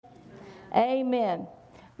Amen.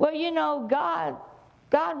 Well, you know,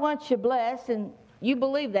 God wants you blessed, and you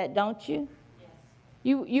believe that, don't you?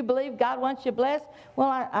 Yes. You believe God wants you blessed? Well,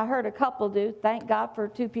 I heard a couple do. Thank God for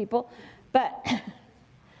 2 people. But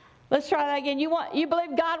let's try that again. You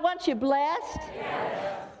believe God wants you blessed?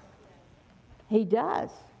 Yes. He does.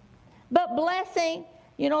 But blessing,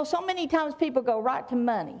 you know, so many times people go right to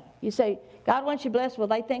money. You say, God wants you blessed. Well,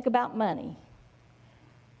 they think about money.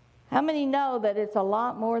 How many know that it's a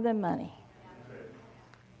lot more than money?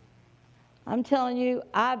 I'm telling you,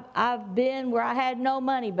 I've been where I had no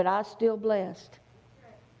money, but I was still blessed.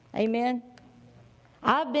 Amen?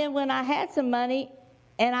 I've been when I had some money,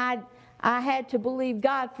 and I had to believe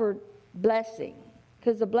God for blessing,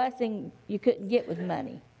 because the blessing you couldn't get with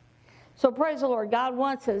money. So praise the Lord. God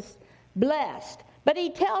wants us blessed. But He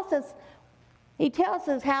tells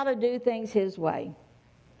us how to do things His way.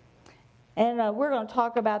 And we're going to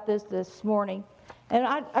talk about this morning. And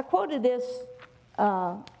I quoted this,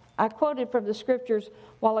 I quoted from the scriptures a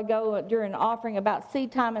while ago during an offering about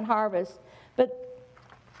seed time and harvest. But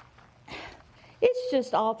it's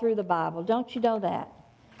just all through the Bible. Don't you know that?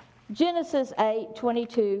 Genesis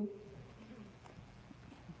 8:22.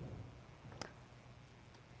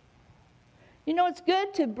 You know, it's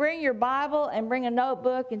good to bring your Bible and bring a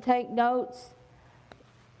notebook and take notes.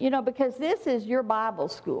 You know, because this is your Bible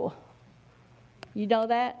school. You know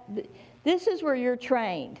that? This is where you're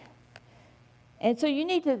trained. And so you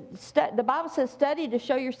need to study. The Bible says, study to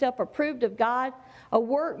show yourself approved of God, a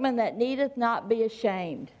workman that needeth not be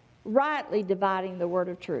ashamed, rightly dividing the word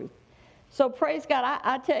of truth. So praise God.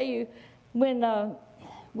 I tell you, when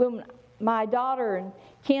my daughter and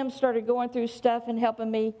Kim started going through stuff and helping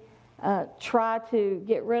me try to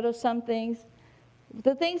get rid of some things,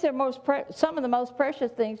 the things that are some of the most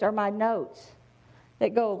precious things are my notes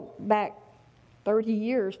that go back 30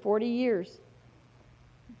 years, 40 years.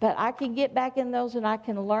 But I can get back in those and I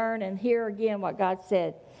can learn and hear again what God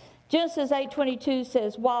said. Genesis 8:22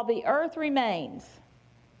 says, while the earth remains.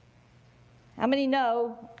 How many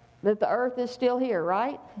know that the earth is still here,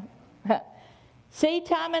 right? Seed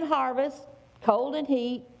time and harvest, cold and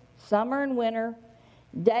heat, summer and winter,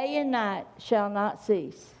 day and night shall not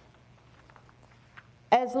cease.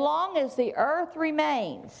 As long as the earth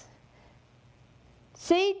remains,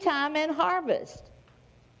 seed time and harvest.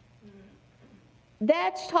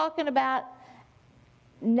 That's talking about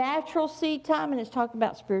natural seed time, and it's talking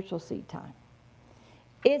about spiritual seed time.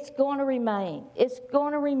 It's going to remain. It's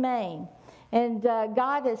going to remain. And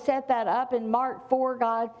God has set that up. In Mark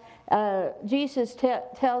 4, Jesus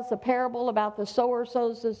tells a parable about the sower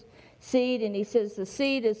sows the seed, and he says the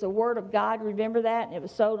seed is the word of God. Remember that? And it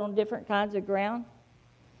was sowed on different kinds of ground.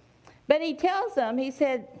 But he tells them, he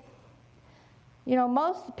said, you know,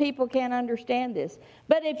 most people can't understand this.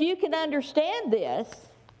 But if you can understand this,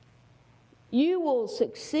 you will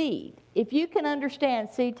succeed. If you can understand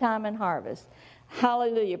seed time and harvest.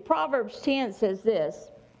 Hallelujah. Proverbs 10 says this.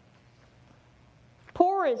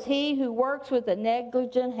 Poor is he who works with a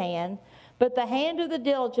negligent hand, but the hand of the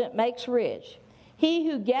diligent makes rich. He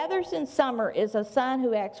who gathers in summer is a son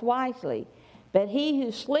who acts wisely, but he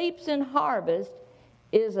who sleeps in harvest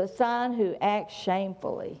is a son who acts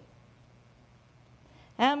shamefully.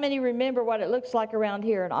 How many remember what it looks like around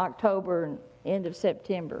here in October and end of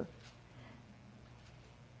September?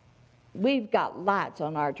 We've got lights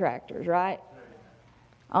on our tractors, right?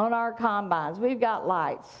 On our combines, we've got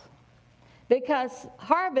lights. Because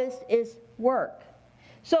harvest is work.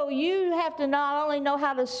 So you have to not only know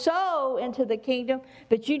how to sow into the kingdom,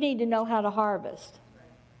 but you need to know how to harvest.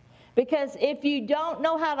 Because if you don't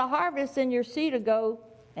know how to harvest, then your seed will go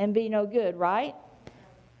and be no good, right?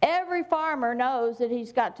 Every farmer knows that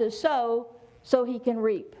he's got to sow so he can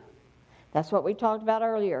reap. That's what we talked about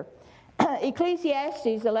earlier.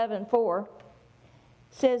 Ecclesiastes 11:4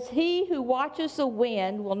 says, he who watches the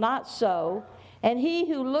wind will not sow, and he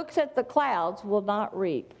who looks at the clouds will not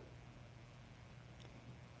reap.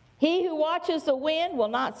 He who watches the wind will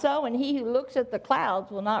not sow, and he who looks at the clouds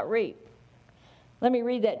will not reap. Let me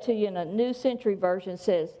read that to you in a New Century Version. It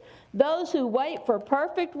says, those who wait for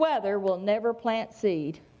perfect weather will never plant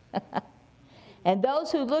seed. And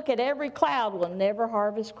those who look at every cloud will never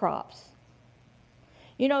harvest crops.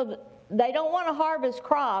 You know, they don't want to harvest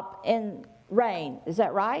crop in rain. Is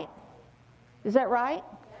that right? Is that right?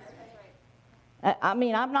 I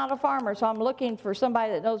mean, I'm not a farmer, so I'm looking for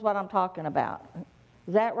somebody that knows what I'm talking about.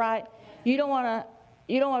 Is that right? You don't want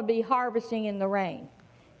to be harvesting in the rain.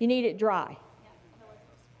 You need it dry.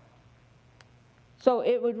 So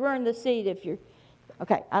it would ruin the seed if you're...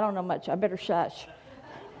 Okay, I don't know much. I better shush.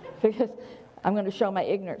 Because I'm going to show my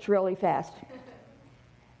ignorance really fast.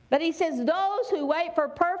 But he says, those who wait for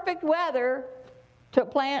perfect weather to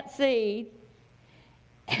plant seed,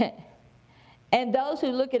 and those who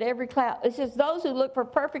look at every cloud. It says, those who look for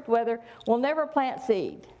perfect weather will never plant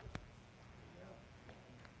seed.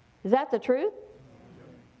 Is that the truth?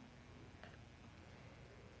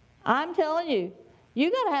 I'm telling you,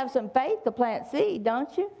 you got to have some faith to plant seed,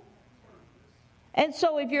 don't you? And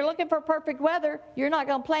so if you're looking for perfect weather, you're not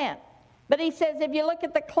going to plant. But he says if you look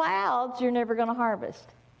at the clouds, you're never going to harvest.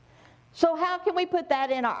 So how can we put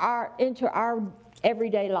that into our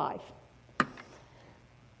everyday life?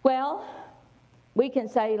 Well, we can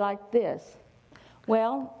say like this.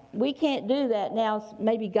 Well, we can't do that now.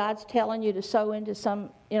 Maybe God's telling you to sow into some,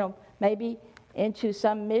 maybe into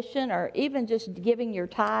some mission or even just giving your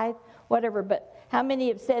tithe, whatever. But how many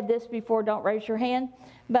have said this before? Don't raise your hand.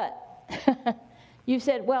 But you've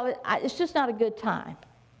said, well, it's just not a good time.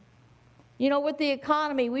 With the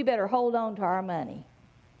economy, we better hold on to our money.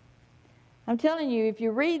 I'm telling you, if you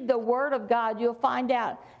read the Word of God, you'll find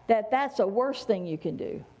out that that's the worst thing you can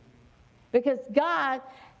do. Because God,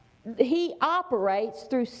 He operates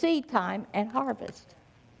through seed time and harvest.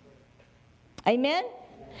 Amen?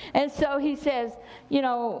 And so He says, you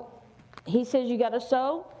got to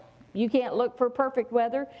sow. You can't look for perfect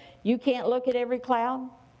weather. You can't look at every cloud.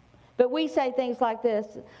 But we say things like this.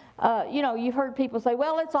 You've heard people say,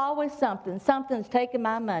 well, it's always something. Something's taking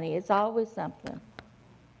my money. It's always something.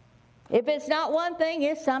 If it's not one thing,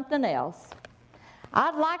 it's something else.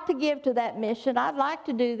 I'd like to give to that mission. I'd like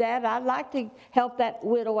to do that. I'd like to help that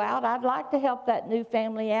widow out. I'd like to help that new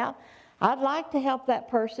family out. I'd like to help that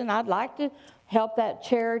person. I'd like to help that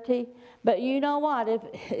charity. But you know what? If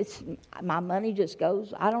it's my money just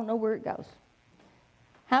goes, I don't know where it goes.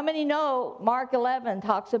 How many know Mark 11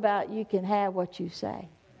 talks about you can have what you say?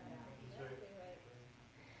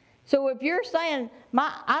 So if you're saying,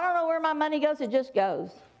 I don't know where my money goes, it just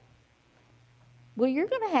goes. Well, you're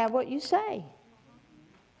going to have what you say.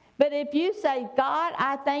 But if you say, God,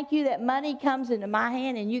 I thank you that money comes into my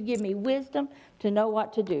hand and you give me wisdom to know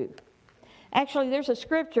what to do. Actually, there's a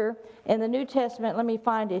scripture in the New Testament. Let me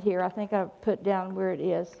find it here. I think I put down where it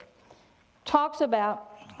is. Talks about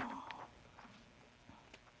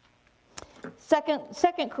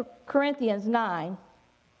Second Corinthians 9.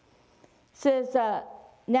 Says,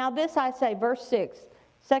 now this I say, verse 6.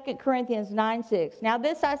 2 Corinthians 9:6. Now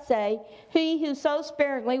this I say, he who sows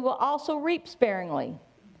sparingly will also reap sparingly.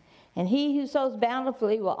 And he who sows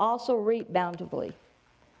bountifully will also reap bountifully.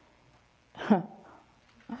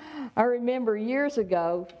 I remember years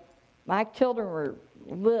ago, my children were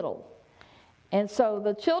little. And so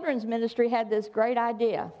the children's ministry had this great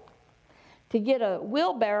idea to get a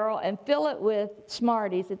wheelbarrow and fill it with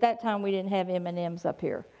Smarties. At that time, we didn't have M&Ms up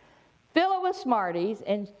here. Fill it with Smarties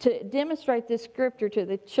and to demonstrate this scripture to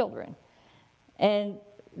the children. And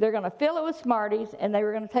they're going to fill it with Smarties, and they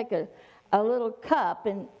were going to take a little cup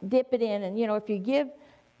and dip it in. And, you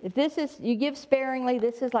give sparingly,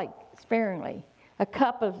 this is like sparingly, a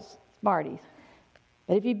cup of Smarties.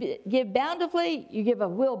 But if you give bountifully, you give a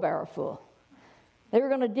wheelbarrow full. They were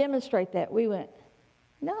going to demonstrate that. We went,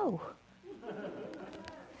 no.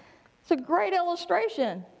 It's a great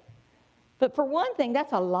illustration. But for one thing,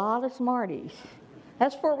 that's a lot of Smarties.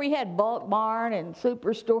 That's before we had Bulk Barn and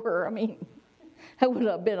Superstore. I mean, it would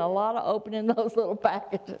have been a lot of opening those little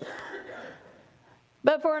packages.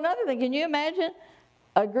 But for another thing, can you imagine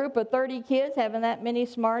a group of 30 kids having that many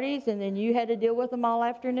Smarties and then you had to deal with them all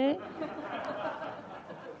afternoon?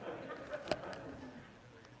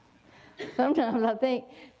 Sometimes I think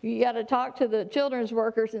you got to talk to the children's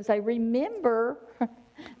workers and say, remember,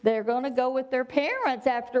 they're going to go with their parents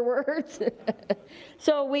afterwards.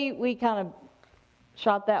 So we kind of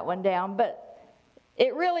shot that one down. But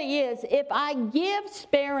it really is. If I give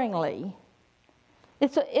sparingly,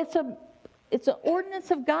 it's an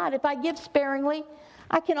ordinance of God. If I give sparingly,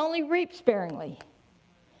 I can only reap sparingly.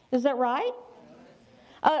 Is that right?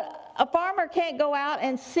 A farmer can't go out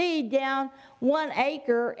and seed down 1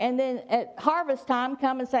 acre and then at harvest time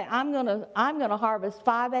come and say, I'm gonna harvest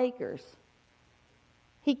 5 acres.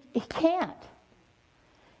 He can't.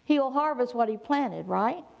 He will harvest what he planted,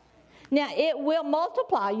 right? Now, it will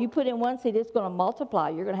multiply. You put in 1 seed, it's going to multiply.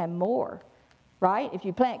 You're going to have more, right? If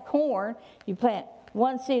you plant corn, you plant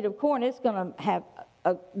 1 seed of corn, it's going to have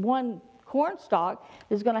one corn stalk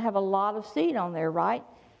is going to have a lot of seed on there, right?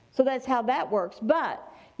 So that's how that works. But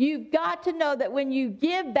you've got to know that when you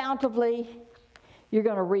give bountifully, you're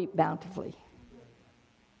going to reap bountifully.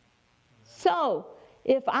 So,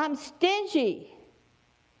 if I'm stingy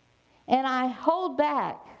and I hold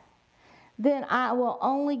back, then I will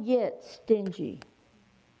only get stingy.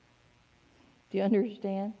 Do you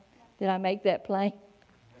understand? Did I make that plain?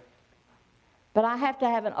 But I have to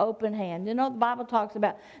have an open hand. You know, the Bible talks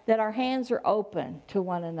about that our hands are open to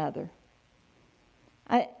one another.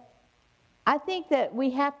 I think that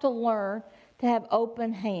we have to learn to have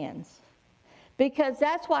open hands. Because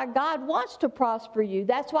that's why God wants to prosper you.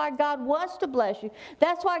 That's why God wants to bless you.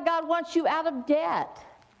 That's why God wants you out of debt.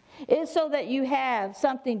 It's so that you have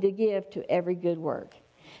something to give to every good work.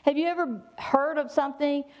 Have you ever heard of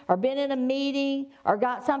something or been in a meeting or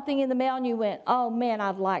got something in the mail and you went, oh man,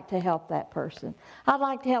 I'd like to help that person. I'd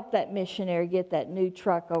like to help that missionary get that new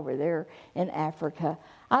truck over there in Africa.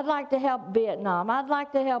 I'd like to help Vietnam. I'd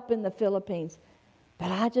like to help in the Philippines. But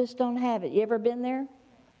I just don't have it. You ever been there?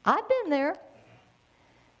 I've been there.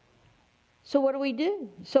 So what do?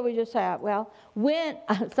 So we just say, well, when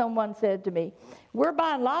someone said to me, we're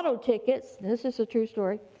buying lotto tickets. This is a true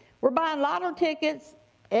story. We're buying lotto tickets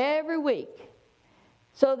every week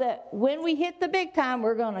so that when we hit the big time,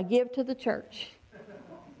 we're going to give to the church.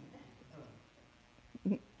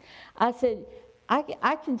 I said,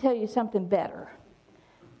 I can tell you something better.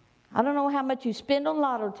 I don't know how much you spend on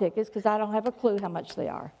lotto tickets because I don't have a clue how much they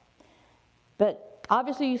are. But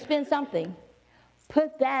obviously you spend something.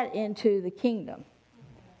 Put that into the kingdom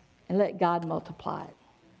and let God multiply it.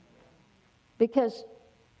 Because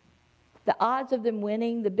the odds of them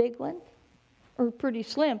winning the big one are pretty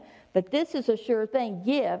slim. But this is a sure thing.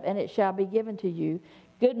 Give, and it shall be given to you.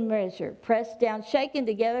 Good measure, pressed down, shaken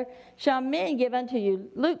together, shall men give unto you.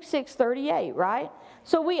 Luke 6:38, right?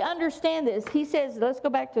 So we understand this. He says, let's go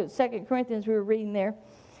back to 2 Corinthians we were reading there.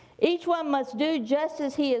 Each one must do just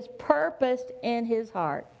as he has purposed in his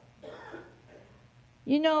heart.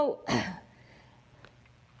 You know,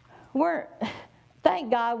 thank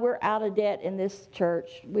God we're out of debt in this church.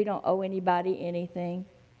 We don't owe anybody anything.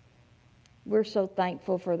 We're so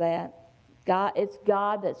thankful for that. It's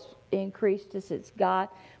God that's increased us. It's God.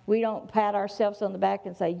 We don't pat ourselves on the back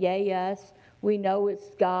and say, yay, us. We know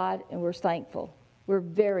it's God, and we're thankful. We're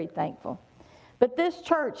very thankful. But this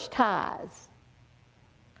church tithes.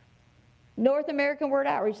 North American Word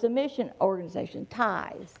Outreach, the mission organization,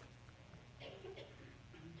 tithes.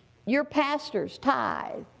 Your pastors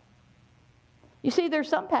tithe. You see, there's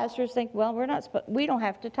some pastors think, well, we don't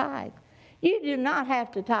have to tithe. You do not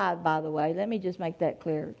have to tithe, by the way. Let me just make that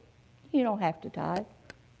clear. You don't have to tithe.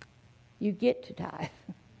 You get to tithe.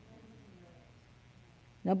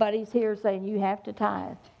 Nobody's here saying you have to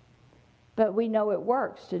tithe. But we know it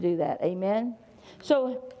works to do that. Amen?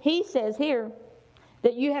 So he says here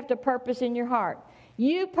that you have to purpose in your heart.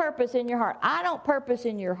 You purpose in your heart. I don't purpose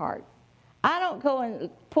in your heart. I don't go and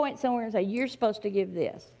point somewhere and say, you're supposed to give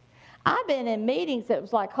this. I've been in meetings that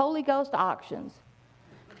was like Holy Ghost auctions.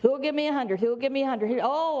 Who'll give me 100? Who'll give me 100?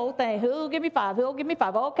 Who'll give me 5? Who'll give me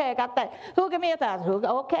 5? Okay, I got that. Who'll give me 1,000?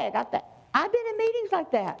 Okay, I got that. I've been in meetings like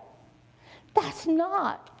that. That's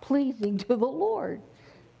not pleasing to the Lord.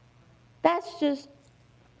 That's just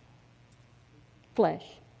flesh.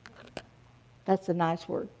 That's a nice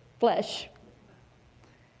word. Flesh.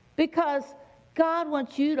 Because God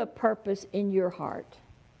wants you to purpose in your heart.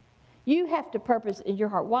 You have to purpose in your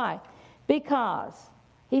heart. Why? Because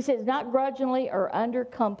he says, not grudgingly or under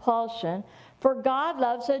compulsion, for God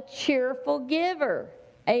loves a cheerful giver.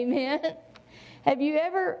 Amen? Have you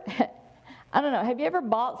ever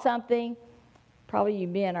bought something? Probably you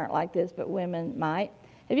men aren't like this, but women might.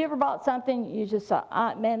 Have you ever bought something you just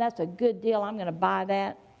thought, man, that's a good deal, I'm going to buy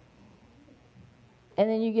that? And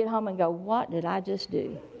then you get home and go, what did I just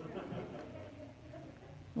do?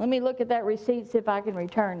 Let me look at that receipt, see if I can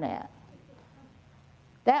return that.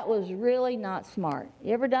 That was really not smart.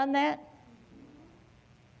 You ever done that?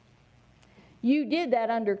 You did that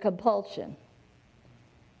under compulsion.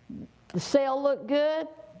 The sale looked good.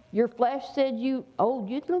 Your flesh said you'd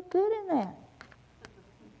look good in that.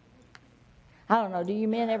 I don't know. Do you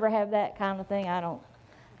men ever have that kind of thing? I don't.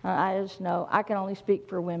 I just know. I can only speak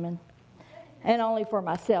for women. And only for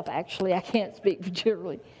myself, actually. I can't speak for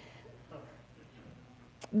generally.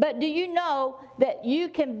 But do you know that you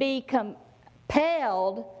can be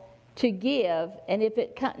compelled to give, and if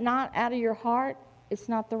it's not out of your heart, it's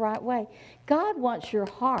not the right way. God wants your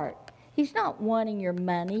heart. He's not wanting your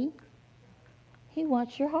money. He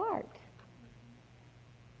wants your heart.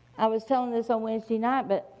 I was telling this on Wednesday night,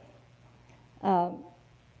 but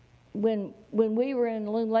when we were in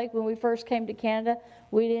Loon Lake, when we first came to Canada,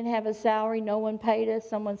 we didn't have a salary. No one paid us.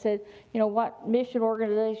 Someone said, you know, what mission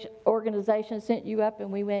organization sent you up?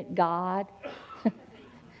 And we went, God.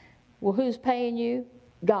 Well, who's paying you?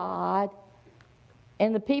 God.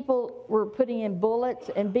 And the people were putting in bullets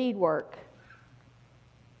and beadwork.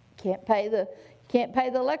 Can't pay the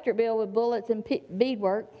electric bill with bullets and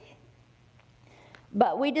beadwork.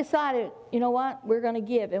 But we decided, you know what? We're going to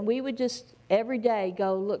give. And we would just, every day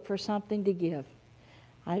go look for something to give.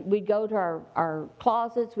 We'd go to our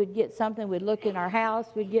closets, we'd get something, we'd look in our house,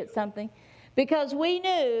 we'd get something. Because we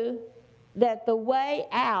knew that the way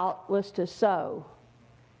out was to sow,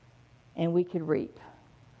 and we could reap.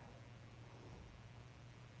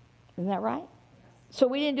 Isn't that right? So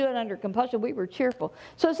we didn't do it under compulsion. We were cheerful.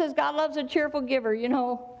 So it says God loves a cheerful giver. You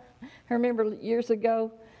know, I remember years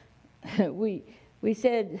ago, we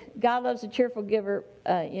said God loves a cheerful giver,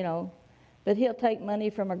 but he'll take money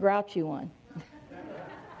from a grouchy one.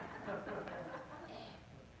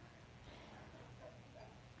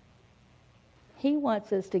 He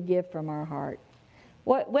wants us to give from our heart.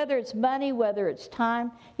 Whether it's money, whether it's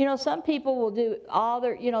time. You know, some people will do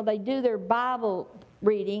they do their Bible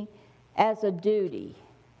reading as a duty.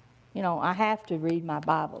 You know, I have to read my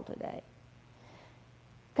Bible today.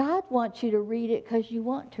 God wants you to read it because you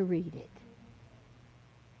want to read it.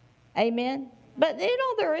 Amen? But,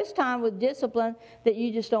 there is time with discipline that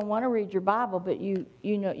you just don't want to read your Bible, but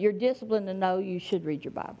you're disciplined to know you should read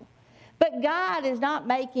your Bible. But God is not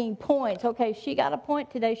making points. Okay, she got a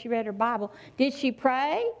point today. She read her Bible. Did she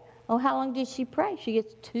pray? Oh, how long did she pray? She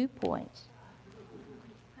gets 2 points.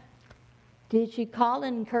 Did she call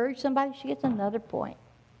and encourage somebody? She gets another point.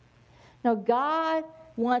 No, God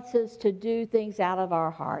wants us to do things out of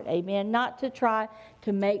our heart. Amen. Not to try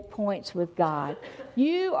to make points with God.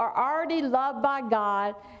 You are already loved by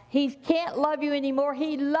God. He can't love you anymore.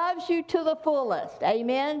 He loves you to the fullest.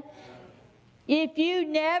 Amen. If you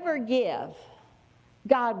never give,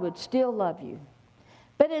 God would still love you.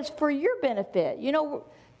 But it's for your benefit. You know,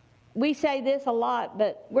 we say this a lot,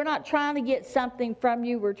 but we're not trying to get something from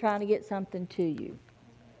you. We're trying to get something to you.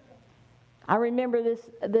 I remember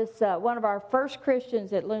this one of our first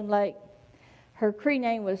Christians at Loon Lake, her Cree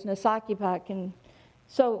name was Nasakipak, and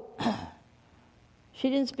so she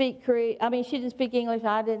didn't speak Cree. She didn't speak English.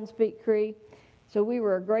 I didn't speak Cree. So we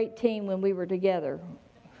were a great team when we were together.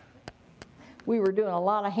 We were doing a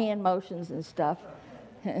lot of hand motions and stuff.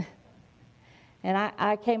 And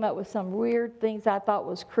I came up with some weird things I thought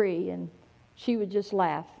was Cree, and she would just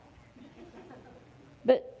laugh.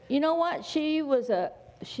 But you know what? She was a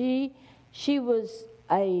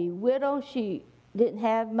widow. She didn't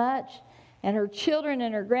have much, and her children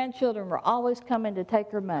and her grandchildren were always coming to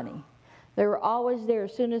take her money. They were always there.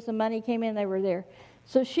 As soon as the money came in, they were there.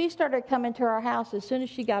 So she started coming to our house as soon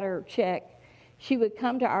as she got her check. She would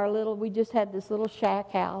come to we just had this little shack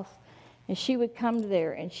house, and she would come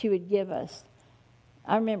there and she would give us.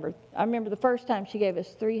 I remember the first time she gave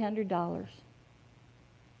us $300.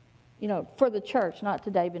 You know, for the church, not to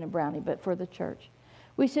David and Brownie, but for the church.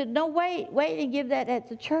 We said, no, wait and give that at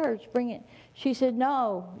the church. Bring it. She said,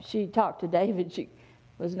 no. She talked to David. She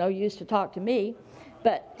was no use to talk to me.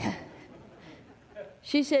 But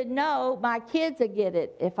she said, no, my kids will get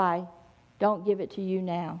it if I don't give it to you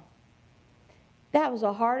now. That was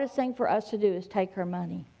the hardest thing for us to do, is take her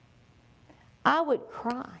money. I would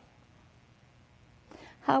cry.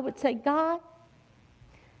 I would say, God,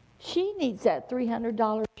 she needs that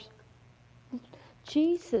 $300.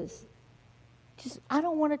 Jesus, I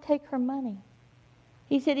don't want to take her money.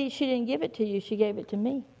 He said she didn't give it to you, she gave it to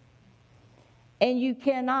me. And you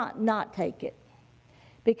cannot not take it,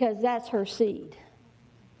 because that's her seed.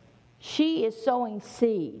 She is sowing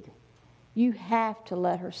seed. You have to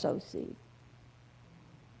let her sow seed.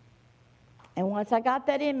 And once I got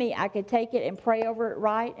that in me, I could take it and pray over it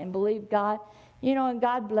right and believe God. You know, and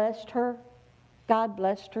God blessed her. God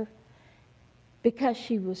blessed her. Because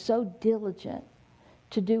she was so diligent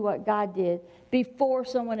to do what God did before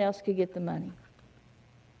someone else could get the money.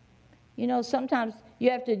 You know, sometimes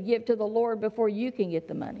you have to give to the Lord before you can get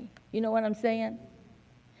the money. You know what I'm saying?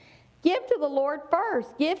 Give to the Lord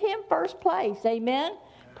first. Give Him first place. Amen?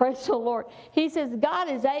 Praise the Lord. He says,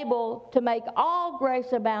 God is able to make all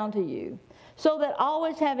grace abound to you, so that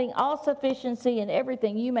always having all sufficiency in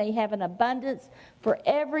everything, you may have an abundance for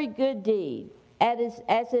every good deed.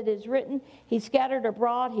 As it is written, He scattered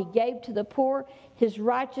abroad, He gave to the poor, His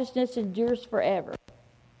righteousness endures forever.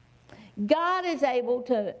 God is able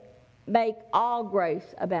to make all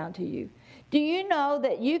grace abound to you. Do you know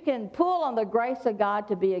that you can pull on the grace of God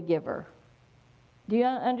to be a giver? Do you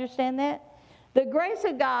understand that? The grace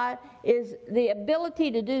of God is the ability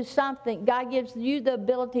to do something. God gives you the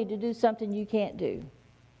ability to do something you can't do.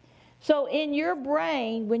 So in your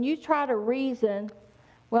brain, when you try to reason,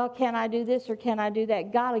 well, can I do this or can I do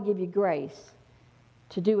that? God will give you grace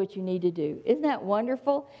to do what you need to do. Isn't that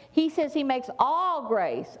wonderful? He says He makes all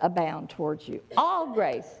grace abound towards you. All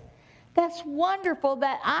grace. That's wonderful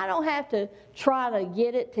that I don't have to try to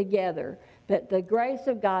get it together, but the grace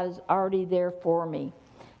of God is already there for me.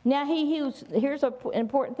 Now, here's an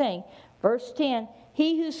important thing. Verse 10,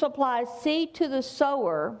 he who supplies seed to the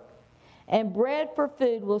sower and bread for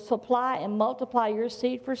food will supply and multiply your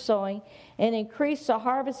seed for sowing and increase the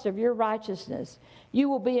harvest of your righteousness. You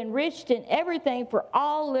will be enriched in everything for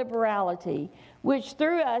all liberality, which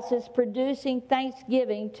through us is producing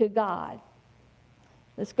thanksgiving to God.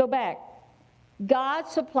 Let's go back. God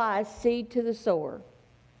supplies seed to the sower.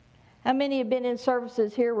 How many have been in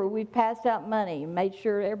services here where we've passed out money and made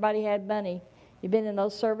sure everybody had money? You've been in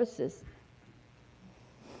those services.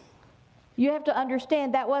 You have to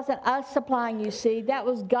understand that wasn't us supplying you seed. That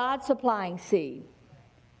was God supplying seed.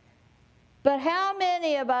 But how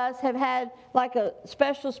many of us have had like a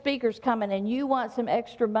special speaker's coming and you want some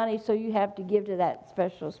extra money so you have to give to that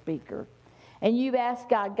special speaker? And you've asked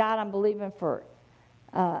God, God, I'm believing for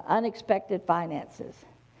unexpected finances.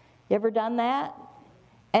 You ever done that?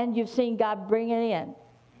 And you've seen God bring it in.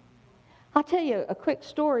 I'll tell you a quick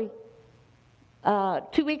story.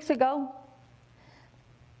 2 weeks ago,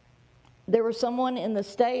 there was someone in the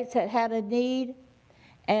States that had a need,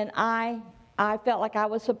 and I felt like I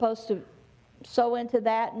was supposed to sow into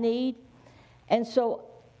that need, and so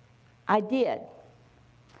I did.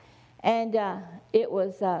 And it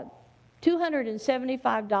was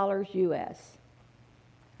 $275 US.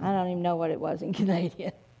 I don't even know what it was in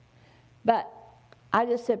Canadian. But I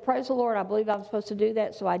just said, praise the Lord, I believe I'm supposed to do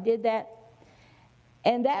that, so I did that.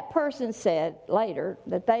 And that person said later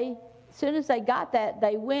that as soon as they got that,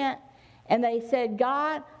 they went and they said,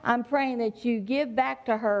 God, I'm praying that you give back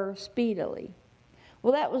to her speedily.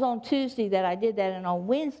 Well, that was on Tuesday that I did that, and on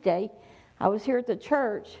Wednesday, I was here at the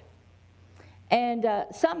church, and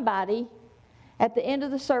somebody, at the end of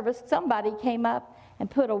the service, somebody came up and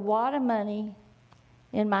put a wad of money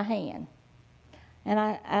in my hand. And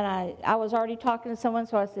I was already talking to someone,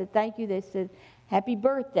 so I said, thank you. They said, happy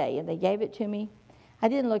birthday, and they gave it to me. I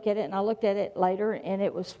didn't look at it, and I looked at it later, and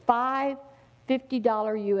it was 5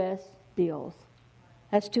 $50 U.S. bills.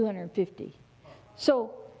 That's $250.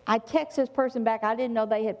 So I text this person back. I didn't know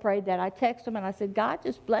they had prayed that. I texted them, and I said, God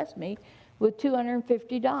just blessed me with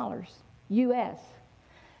 $250 U.S.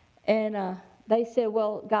 And they said,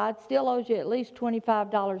 well, God still owes you at least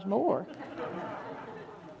 $25 more.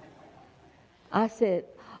 I said,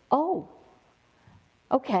 oh,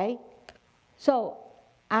 okay. So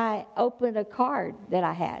I opened a card that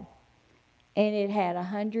I had, and it had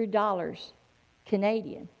 $100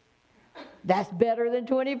 Canadian. That's better than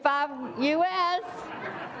 25 U.S.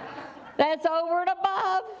 That's over and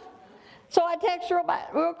above. So I text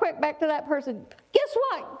real quick back to that person. Guess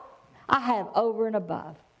what? I have over and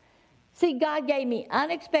above. See, God gave me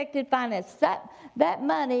unexpected finance. That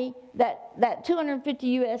money, that 250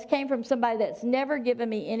 U.S. came from somebody that's never given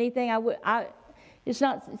me anything. It's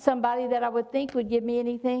not somebody that I would think would give me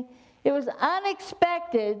anything. It was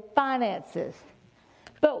unexpected finances.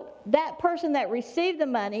 But that person that received the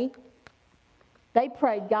money, they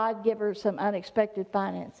prayed, God, give her some unexpected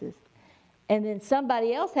finances. And then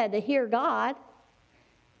somebody else had to hear God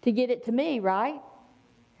to get it to me, right?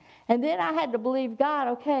 And then I had to believe God,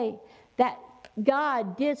 okay, that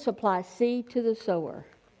God did supply seed to the sower.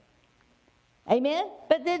 Amen?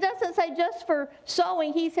 But it doesn't say just for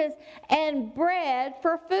sowing. He says, and bread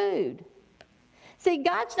for food. See,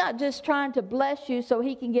 God's not just trying to bless you so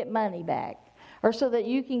he can get money back or so that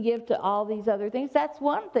you can give to all these other things. That's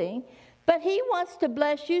one thing. But he wants to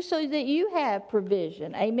bless you so that you have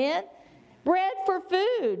provision. Amen? Bread for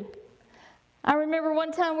food. I remember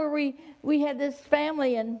one time where we had this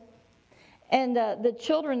family and the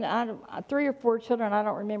children, 3 or 4 children, I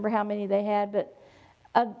don't remember how many they had, but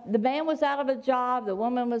the man was out of a job, the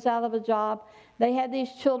woman was out of a job. They had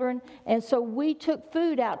these children, and so we took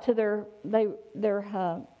food out to their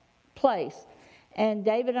place. And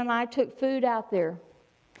David and I took food out there.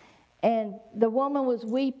 And the woman was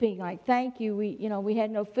weeping, like, thank you. We had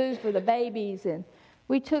no food for the babies. And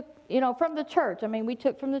we took, from the church. We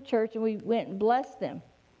took from the church and we went and blessed them.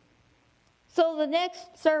 So the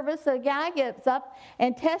next service, a guy gets up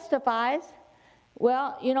and testifies,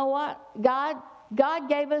 well, you know what? God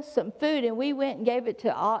gave us some food and we went and gave it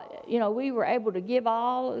to all, we were able to give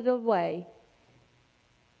all of it away.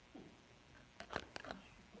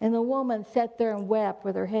 And the woman sat there and wept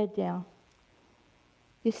with her head down.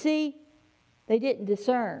 You see, they didn't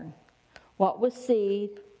discern what was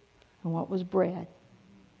seed and what was bread.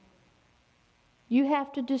 You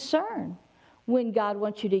have to discern when God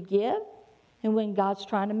wants you to give and when God's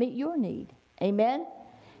trying to meet your need. Amen?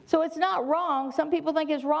 So it's not wrong. Some people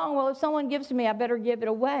think it's wrong. Well, if someone gives to me, I better give it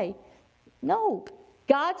away. No.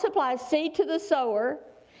 God supplies seed to the sower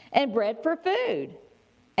and bread for food.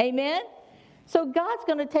 Amen? So God's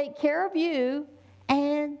going to take care of you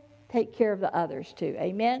and take care of the others too.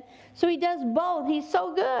 Amen? So he does both. He's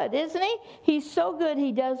so good, isn't he? He's so good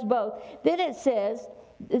he does both. Then it says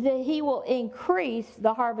that he will increase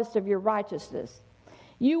the harvest of your righteousness.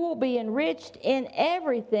 You will be enriched in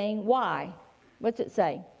everything. Why? What's it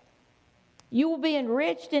say? You will be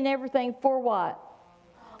enriched in everything for what?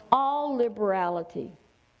 All liberality.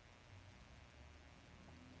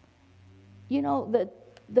 You know,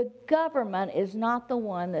 the government is not the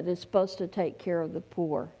one that is supposed to take care of the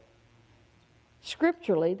poor.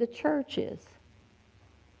 Scripturally, the church is.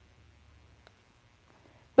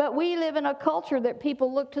 But we live in a culture that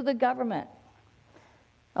people look to the government.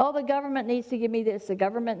 Oh, the government needs to give me this. The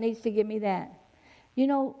government needs to give me that. You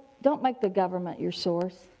know, don't make the government your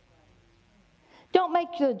source. Don't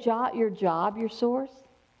make your job your source.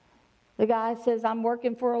 The guy says, I'm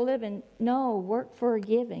working for a living. No, work for a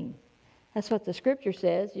giving. That's what the scripture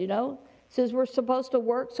says, you know. It says we're supposed to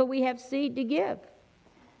work so we have seed to give.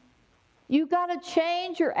 You've got to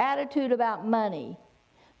change your attitude about money.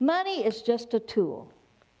 Money is just a tool.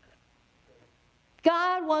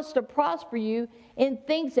 God wants to prosper you in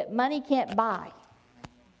things that money can't buy.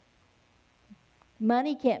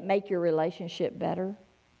 Money can't make your relationship better,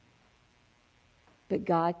 but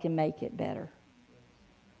God can make it better.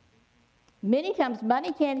 Many times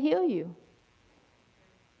money can't heal you,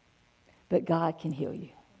 but God can heal you.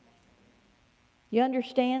 You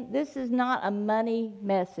understand? This is not a money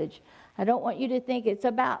message. I don't want you to think it's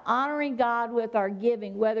about honoring God with our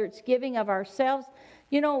giving, whether it's giving of ourselves.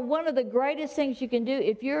 You know, one of the greatest things you can do,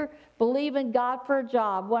 if you're believing God for a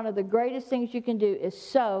job, one of the greatest things you can do is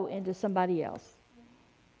sow into somebody else.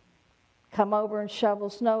 Come over and shovel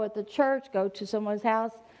snow at the church, go to someone's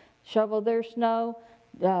house, shovel their snow,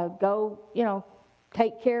 go, you know,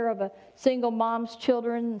 take care of a single mom's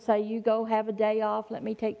children and say, you go have a day off, let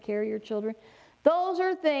me take care of your children. Those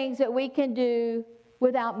are things that we can do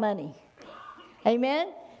without money.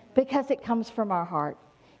 Amen? Because it comes from our heart.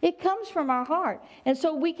 It comes from our heart. And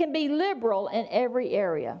so we can be liberal in every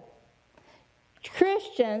area.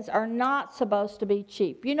 Christians are not supposed to be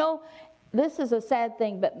cheap. You know, this is a sad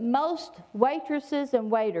thing, but most waitresses and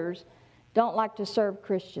waiters don't like to serve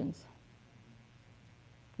Christians.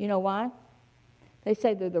 You know why? They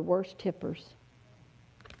say they're the worst tippers.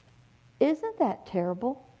 Isn't that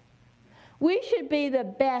terrible? We should be the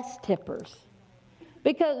best tippers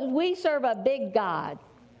because we serve a big God.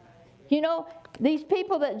 You know, these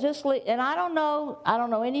people that just leave, and I don't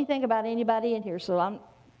know anything about anybody in here, so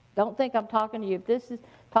don't think I'm talking to you. If this is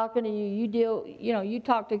talking to you, you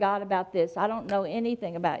talk to God about this. I don't know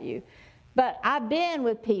anything about you. But I've been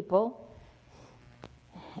with people,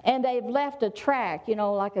 and they've left a tract, you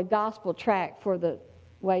know, like a gospel tract for the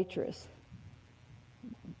waitress.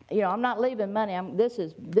 You know, I'm not leaving money. This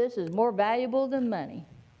is more valuable than money.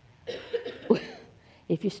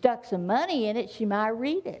 If you stuck some money in it, she might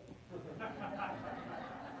read it.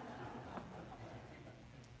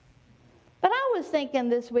 But I was thinking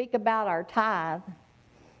this week about our tithe.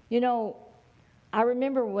 You know, I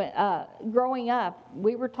remember when growing up,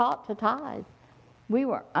 we were taught to tithe. We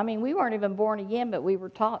weren't even born again, but we were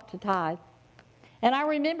taught to tithe. And I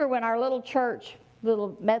remember when our little church,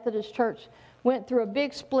 little Methodist church, went through a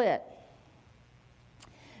big split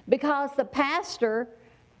because the pastor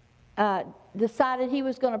decided he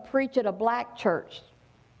was going to preach at a black church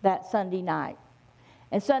that Sunday night.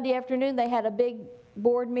 And Sunday afternoon, they had a big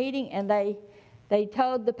board meeting, and they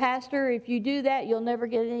told the pastor, if you do that, you'll never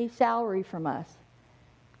get any salary from us.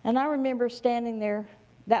 And I remember standing there.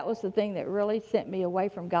 That was the thing that really sent me away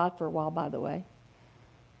from God for a while, by the way.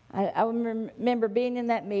 I remember being in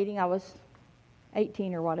that meeting. I was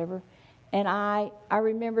 18 or whatever. And I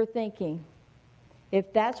remember thinking,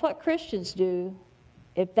 if that's what Christians do,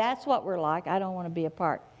 if that's what we're like, I don't want to be a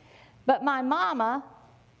part. But my mama,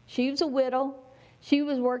 she was a widow. She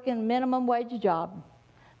was working a minimum wage job.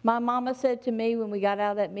 My mama said to me when we got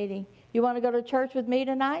out of that meeting, you want to go to church with me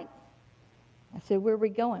tonight? I said, where are we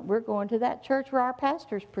going? We're going to that church where our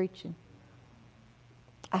pastor's preaching.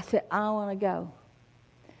 I said, I want to go.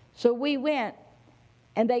 So we went,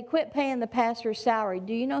 and they quit paying the pastor's salary.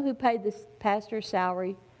 Do you know who paid the pastor's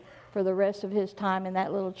salary for the rest of his time in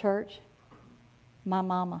that little church? My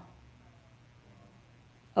mama.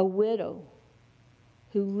 A widow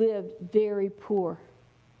who lived very poor.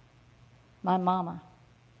 My mama.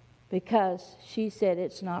 Because she said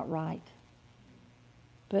it's not right.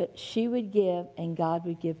 But she would give, and God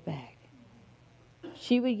would give back.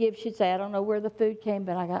 She would give, she'd say, I don't know where the food came,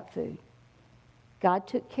 but I got food. God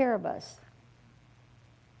took care of us.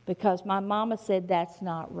 Because my mama said that's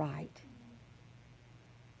not right.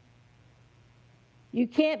 You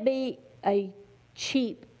can't be a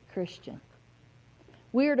cheap Christian.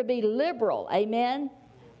 We're to be liberal. Amen.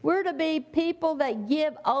 We're to be people that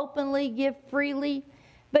give openly, give freely.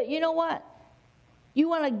 But you know what? You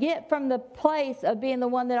want to get from the place of being the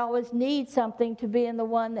one that always needs something to being the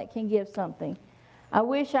one that can give something. I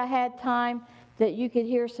wish I had time that you could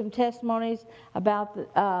hear some testimonies about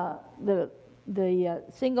the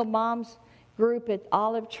single moms group at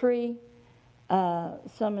Olive Tree.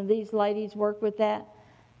 Some of these ladies work with that.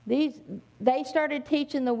 They started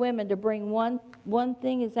teaching the women to bring one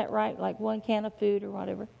thing, is that right? Like one can of food or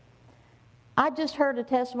whatever. I just heard a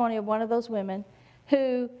testimony of one of those women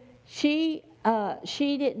who she had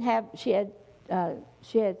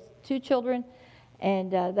 2 children,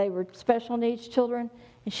 and they were special needs children,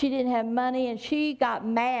 and she didn't have money, and she got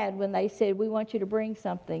mad when they said, we want you to bring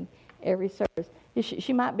something every service.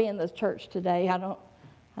 She might be in the church today. I don't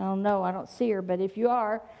know. I don't see her, but if you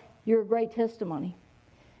are, you're a great testimony.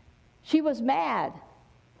 She was mad,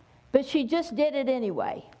 but she just did it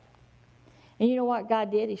anyway. And you know what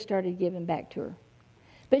God did? He started giving back to her.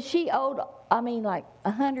 But she owed, like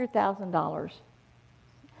 $100,000.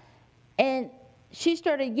 And she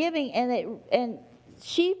started giving, and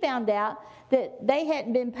she found out that they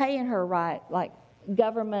hadn't been paying her right, like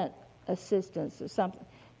government assistance or something.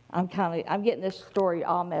 I'm getting this story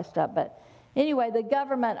all messed up, but anyway, the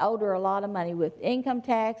government owed her a lot of money with income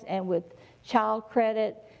tax and with child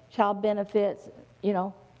credit, child benefits.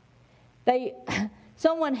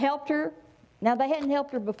 Someone helped her. Now, they hadn't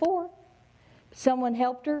helped her before. Someone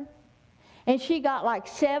helped her, and she got like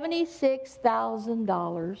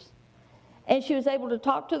 $76,000. And she was able to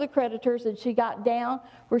talk to the creditors, and she got down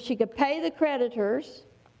where she could pay the creditors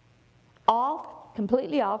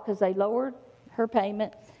completely off, because they lowered her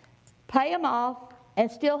payment, pay them off, and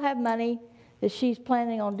still have money that she's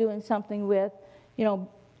planning on doing something with,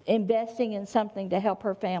 investing in something to help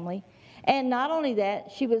her family. And not only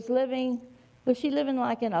that, she was living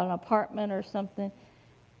like in an apartment or something.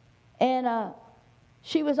 And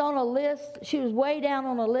she was on a list. She was way down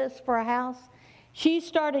on a list for a house. She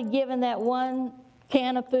started giving that one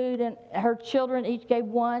can of food, and her children each gave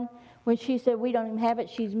one. When she said, we don't even have it,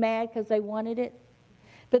 she's mad because they wanted it.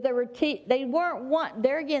 But they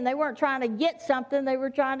weren't trying to get something. They were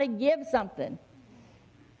trying to give something.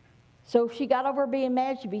 So she got over being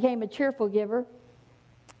mad. She became a cheerful giver.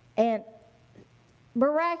 And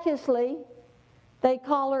miraculously, they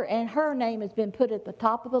call her, and her name has been put at the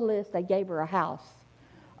top of the list. They gave her a house.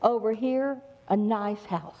 Over here, a nice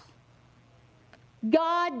house.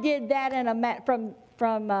 God did that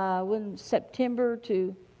from September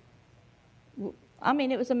to,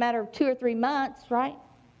 it was a matter of 2 or 3 months, right?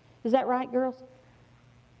 Is that right, girls?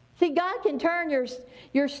 See, God can turn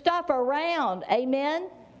your stuff around, amen?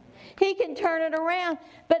 He can turn it around.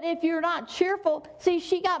 But if you're not cheerful, see,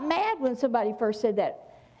 she got mad when somebody first said that.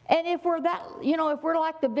 And if we're if we're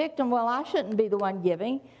like the victim, well, I shouldn't be the one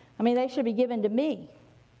giving. They should be given to me.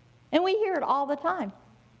 And we hear it all the time.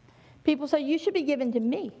 People say, you should be given to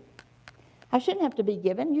me. I shouldn't have to be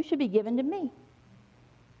given. You should be given to me.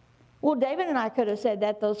 Well, David and I could have said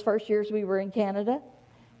that those first years we were in Canada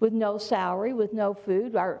with no salary, with no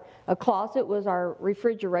food. A closet was our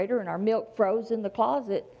refrigerator, and our milk froze in the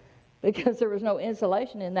closet because there was no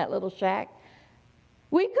insulation in that little shack.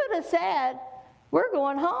 We could have said, we're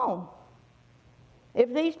going home.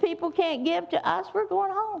 If these people can't give to us, we're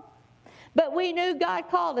going home. But we knew God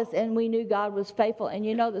called us, and we knew God was faithful. And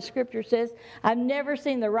the scripture says, I've never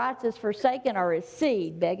seen the righteous forsaken or his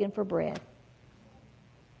seed begging for bread.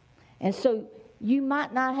 And so you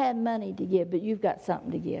might not have money to give, but you've got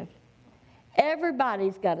something to give.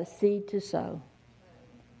 Everybody's got a seed to sow.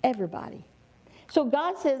 Everybody. So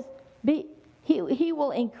God says he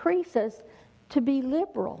will increase us to be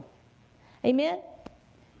liberal. Amen?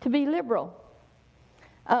 To be liberal.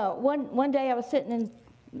 One day I was sitting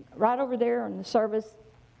right over there in the service,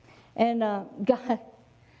 and God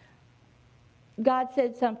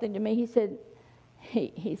said something to me. He said,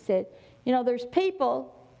 there's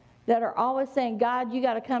people that are always saying, God, you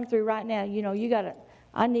got to come through right now.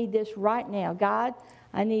 I need this right now. God,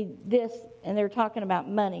 I need this. And they're talking about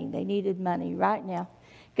money. They needed money right now.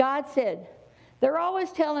 God said, they're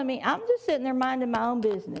always telling me, I'm just sitting there minding my own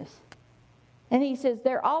business. And he says,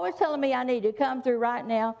 they're always telling me I need to come through right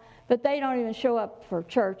now, but they don't even show up for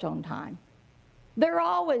church on time. They're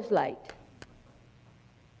always late.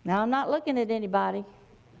 Now, I'm not looking at anybody.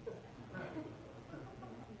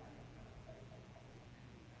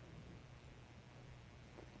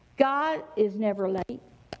 God is never late.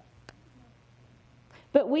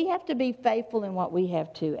 But we have to be faithful in what we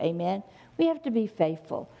have to. Amen? We have to be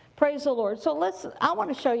faithful. Praise the Lord. So I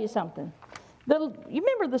want to show you something. You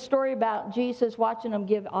remember the story about Jesus watching them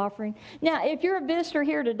give offering? Now, if you're a visitor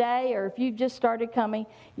here today or if you've just started coming,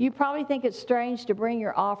 you probably think it's strange to bring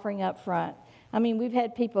your offering up front. I mean, we've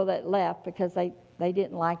had people that left because they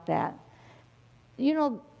didn't like that. You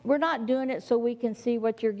know, we're not doing it so we can see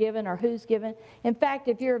what you're giving or who's giving. In fact,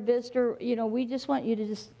 if you're a visitor, you know, we just want you to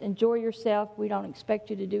just enjoy yourself. We don't expect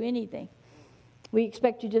you to do anything. We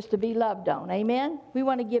expect you just to be loved on. Amen? We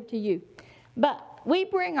want to give to you. But we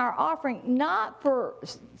bring our offering not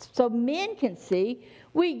so men can see.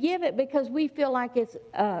 We give it because we feel like it's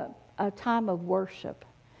a time of worship.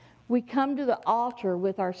 We come to the altar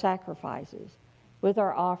with our sacrifices, with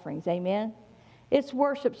our offerings. Amen? It's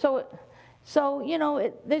worship. So you know,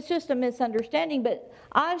 it's just a misunderstanding. But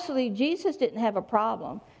obviously, Jesus didn't have a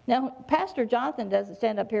problem. Now, Pastor Jonathan doesn't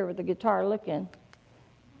stand up here with the guitar looking.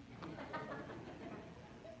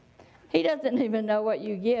 He doesn't even know what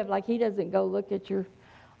you give. Like, he doesn't go look at your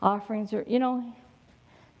offerings or, you know.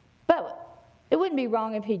 But it wouldn't be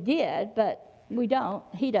wrong if he did, but we don't.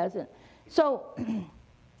 He doesn't. So,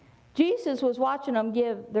 Jesus was watching them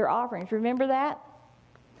give their offerings. Remember that?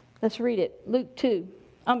 Let's read it. Luke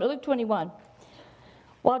 21.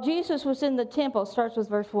 While Jesus was in the temple, starts with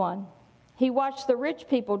verse 1, he watched the rich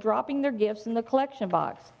people dropping their gifts in the collection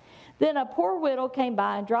box. Then a poor widow came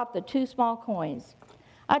by and dropped the 2 small coins.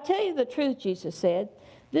 I tell you the truth, Jesus said,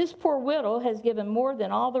 this poor widow has given more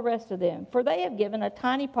than all the rest of them, for they have given a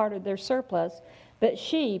tiny part of their surplus, but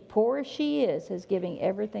she, poor as she is giving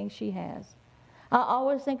everything she has. I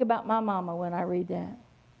always think about my mama when I read that.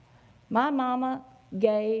 My mama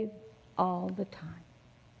gave all the time.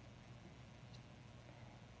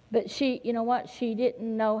 But she, you know what? She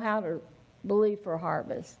didn't know how to believe for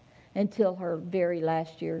harvest until her very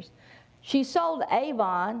last years. She sold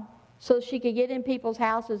Avon so she could get in people's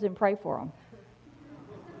houses and pray for them.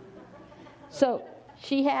 So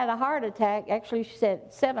she had a heart attack. Actually, she said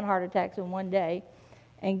 7 heart attacks in one day,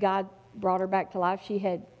 and God brought her back to life. She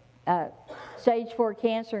had stage 4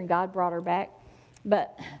 cancer, and God brought her back.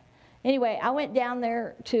 But anyway, I went down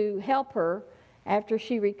there to help her after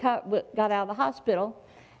she got out of the hospital.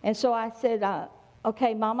 And so I said,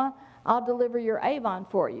 okay, Mama, I'll deliver your Avon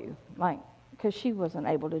for you, because she wasn't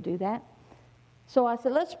able to do that. So I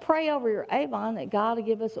said, let's pray over your Avon that God will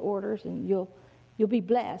give us orders and you'll be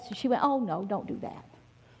blessed. And she went, oh, no, don't do that.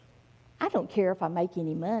 I don't care if I make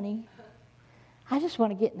any money. I just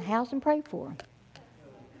want to get in the house and pray for them.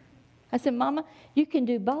 I said, Mama, you can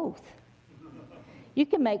do both. You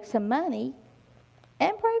can make some money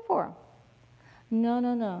and pray for them.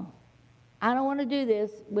 No. I don't want to do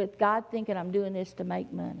this with God thinking I'm doing this to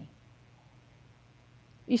make money.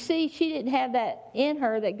 You see, she didn't have that in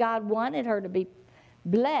her that God wanted her to be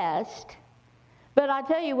blessed. But I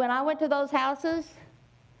tell you, when I went to those houses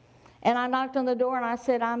and I knocked on the door and I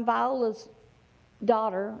said, I'm Viola's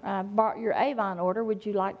daughter. I bought your Avon order. Would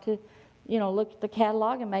you like to, look at the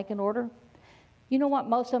catalog and make an order? You know what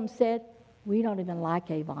most of them said? We don't even like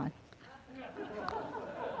Avon.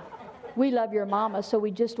 We love your mama, so we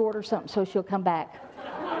just order something so she'll come back.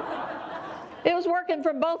 It was working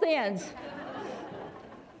from both ends.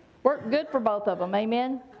 Worked good for both of them,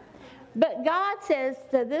 amen? But God says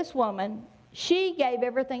to this woman, she gave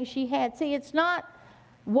everything she had. See, it's not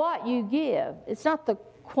what you give. It's not the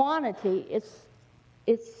quantity.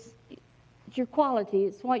 It's your quality.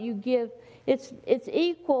 It's what you give. It's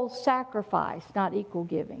equal sacrifice, not equal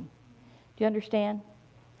giving. Do you understand?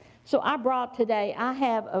 So I brought today, I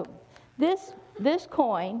have this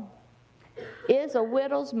coin is a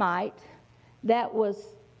widow's mite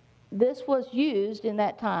this was used in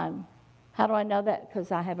that time. How do I know that? Because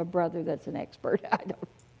I have a brother that's an expert. I don't.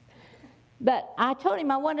 But I told him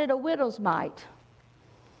I wanted a widow's mite.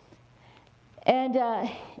 And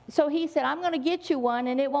so he said, I'm going to get you one,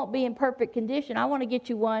 and it won't be in perfect condition. I want to get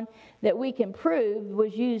you one that we can prove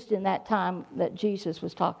was used in that time that Jesus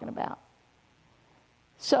was talking about.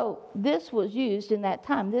 So this was used in that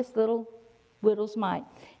time, this little widow's mite.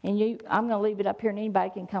 And I'm going to leave it up here, and anybody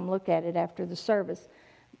can come look at it after the service.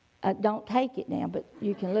 Don't take it now, but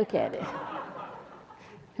you can look at it.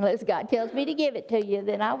 Unless God tells me to give it to you,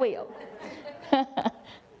 then I will.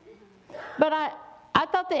 But I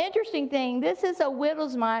thought the interesting thing, this is a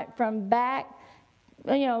widow's mite from back,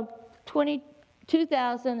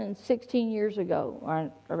 2016 years ago,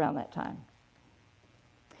 or around that time.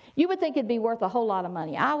 You would think it'd be worth a whole lot of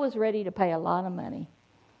money. I was ready to pay a lot of money.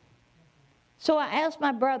 So I asked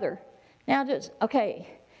my brother,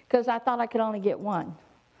 because I thought I could only get one.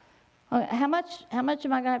 How much am I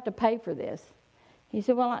going to have to pay for this? He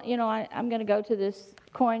said, well, I'm going to go to this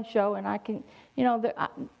coin show, and I can,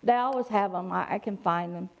 they always have them. I can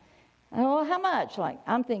find them. And, well, how much?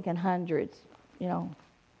 I'm thinking hundreds.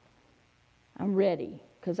 I'm ready,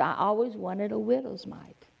 because I always wanted a widow's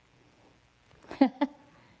mite.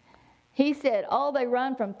 He said, oh, they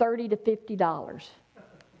run from $30 to $50.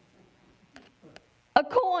 A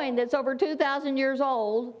coin that's over 2,000 years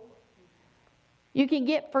old, you can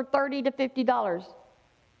get for $30 to $50.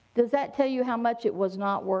 Does that tell you how much it was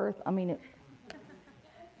not worth? I mean, it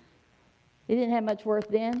didn't have much worth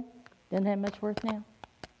then, doesn't have much worth now.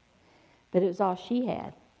 But it was all she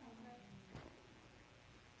had.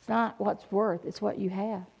 It's not what's worth, it's what you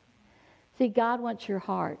have. See, God wants your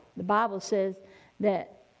heart. The Bible says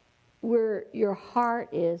that where your heart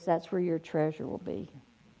is, that's where your treasure will be.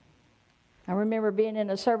 I remember being in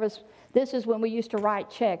a service. This is when we used to write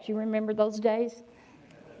checks. You remember those days?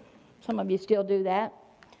 Some of you still do that.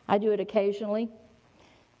 I do it occasionally.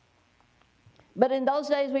 But in those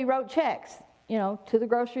days, we wrote checks, to the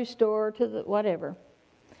grocery store, to the whatever.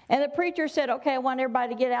 And the preacher said, okay, I want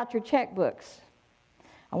everybody to get out your checkbooks.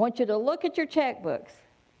 I want you to look at your checkbooks.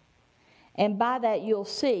 And by that, you'll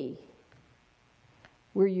see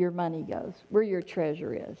where your money goes, where your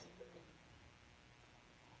treasure is.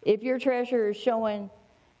 If your treasure is showing,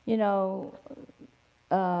 well,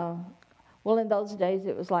 in those days,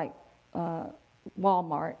 it was like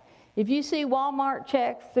Walmart. If you see Walmart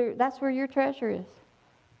checks, that's where your treasure is.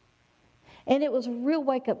 And it was a real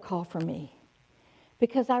wake-up call for me,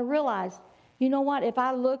 because I realized, you know what? If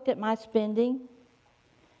I looked at my spending,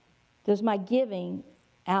 does my giving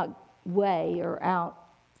outweigh or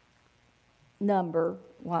outnumber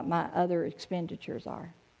what my other expenditures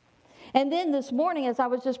are? And then this morning, as I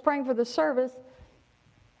was just praying for the service,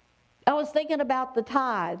 I was thinking about the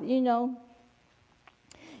tithe, And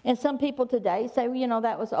some people today say, well,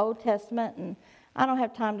 that was Old Testament, and I don't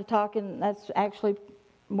have time to talk, and that's actually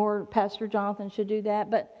more Pastor Jonathan should do that.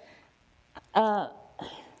 But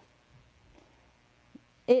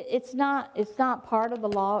it's not part of the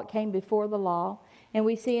law. It came before the law. And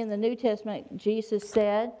we see in the New Testament, Jesus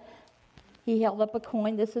said, he held up a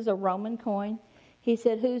coin. This is a Roman coin. He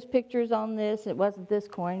said, whose picture's on this? It wasn't this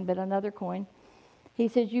coin, but another coin. He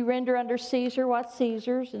says, you render under Caesar what's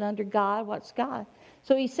Caesar's, and under God what's God.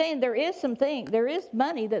 So he's saying there is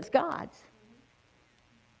money that's God's.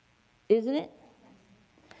 Isn't it?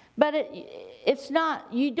 But it's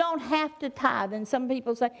not, you don't have to tithe. And some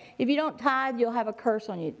people say, if you don't tithe, you'll have a curse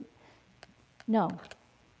on you. No.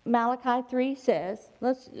 Malachi 3 says,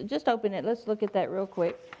 let's just open it. Let's look at that real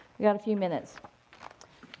quick. We got a few minutes.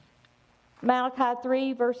 Malachi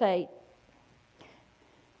 3, verse 8.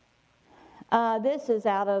 This is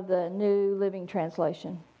out of the New Living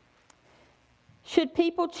Translation. Should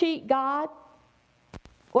people cheat God?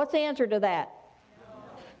 What's the answer to that?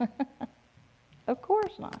 No. Of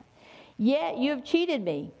course not. Yet you have cheated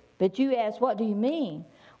me. But you ask, what do you mean?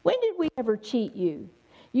 When did we ever cheat you?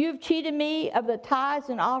 You have cheated me of the tithes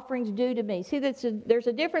and offerings due to me. See, there's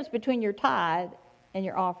a difference between your tithe and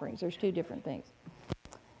your offerings. There's two different things.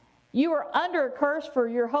 You are under a curse, for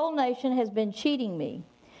your whole nation has been cheating me.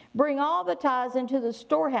 Bring all the tithes into the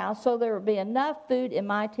storehouse, so there will be enough food in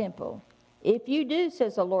my temple. If you do,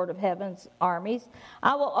 says the Lord of heaven's armies,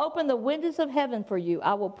 I will open the windows of heaven for you.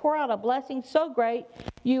 I will pour out a blessing so great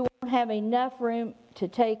you won't have enough room to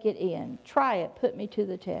take it in. Try it. Put me to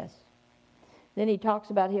the test. Then he talks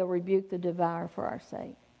about he'll rebuke the devourer for our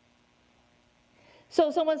sake. So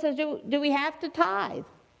someone says, do we have to tithe?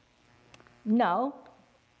 No.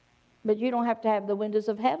 But you don't have to have the windows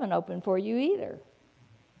of heaven open for you either.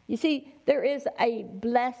 You see, there is a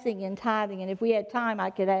blessing in tithing. And if we had time, I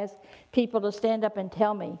could ask people to stand up and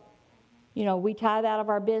tell me, we tithe out of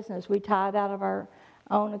our business. We tithe out of our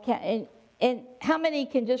own account. And how many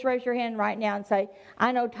can just raise your hand right now and say,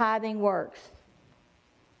 I know tithing works?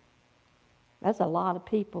 That's a lot of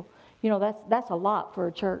people. That's a lot for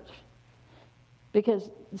a church. Because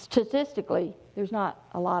statistically, there's not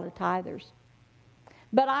a lot of tithers.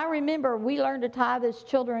 But I remember we learned to tithe as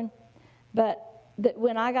children, but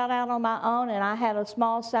when I got out on my own and I had a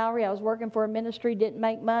small salary, I was working for a ministry, didn't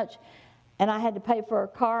make much, and I had to pay for a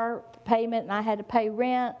car payment and I had to pay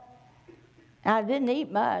rent. And I didn't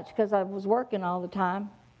eat much because I was working all the time.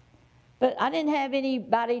 But I didn't have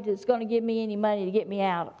anybody that's going to give me any money to get me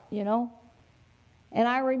out, And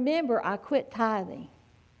I remember I quit tithing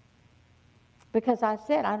because I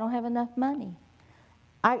said, I don't have enough money.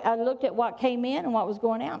 I looked at what came in and what was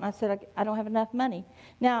going out, and I said, I don't have enough money.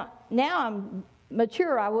 Now I'm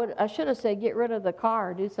mature. I should have said, get rid of the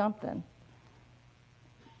car or do something.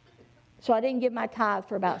 So I didn't give my tithe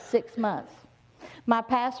for about 6 months. My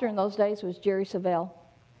pastor in those days was Jerry Savelle.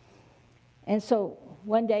 And so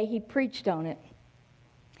one day he preached on it,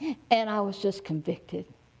 and I was just convicted.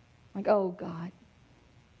 Like, oh, God.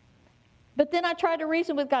 But then I tried to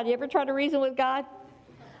reason with God. You ever try to reason with God?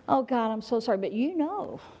 Oh, God, I'm so sorry. But you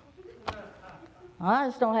know, I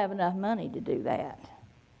just don't have enough money to do that.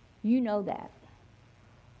 You know that.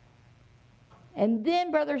 And then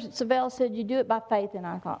Brother Savelle said, you do it by faith. And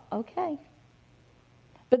I thought, okay.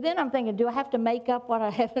 But then I'm thinking, do I have to make up what I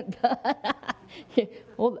haven't done?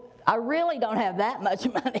 Well, I really don't have that much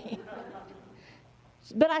money.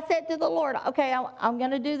 But I said to the Lord, okay, I'm going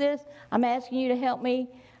to do this. I'm asking you to help me.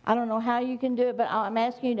 I don't know how you can do it, but I'm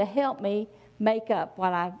asking you to help me make up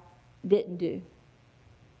what I didn't do.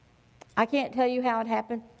 I can't tell you how it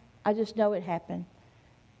happened. I just know it happened,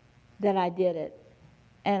 that I did it.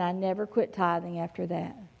 And I never quit tithing after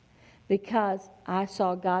that, because I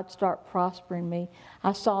saw God start prospering me.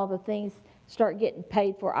 I saw the things start getting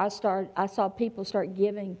paid for. I saw people start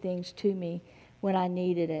giving things to me when I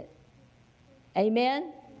needed it.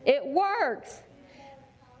 Amen? It works.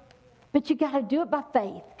 But you got to do it by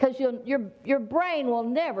faith, because your brain will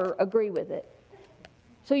never agree with it.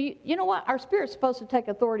 So you know what? Our spirit's supposed to take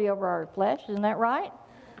authority over our flesh. Isn't that right?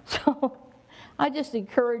 So I just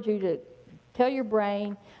encourage you to tell your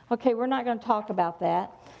brain, okay, we're not going to talk about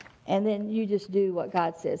that. And then you just do what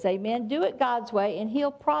God says. Amen? Do it God's way, and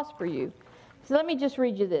He'll prosper you. So let me just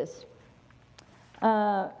read you this.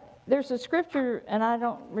 There's a scripture, and I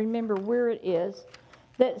don't remember where it is,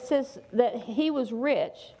 that says that He was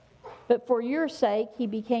rich, but for your sake He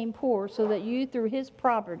became poor, so that you through His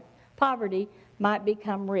poverty might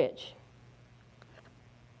become rich.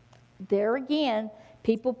 There again,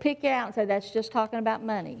 people pick it out and say that's just talking about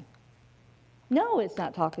money. No, it's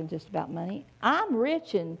not talking just about money. I'm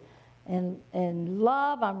rich in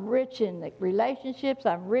love. I'm rich in relationships.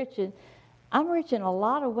 I'm rich in a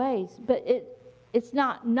lot of ways. But it's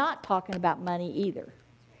not talking about money either.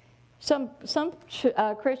 Some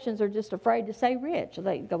Christians are just afraid to say rich.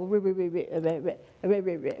 They go rich.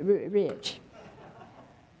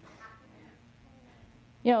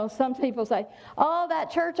 You know, some people say, "Oh,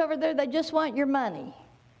 that church over there, they just want your money."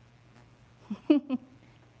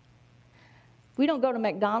 We don't go to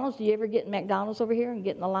McDonald's. Do you ever get in McDonald's over here and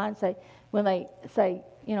get in the line and say, when they say,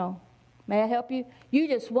 you know, "May I help you?" "You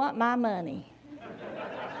just want my money."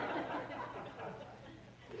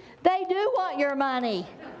 They do want your money.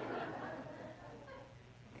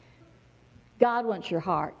 God wants your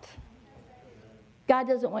heart. God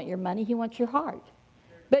doesn't want your money. He wants your heart.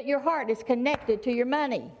 But your heart is connected to your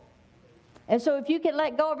money. And so if you can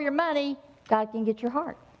let go of your money, God can get your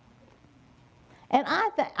heart. And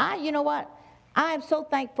you know what? I am so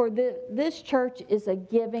thankful this church is a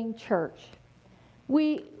giving church.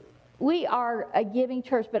 We are a giving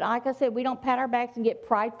church, but like I said, we don't pat our backs and get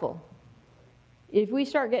prideful. If we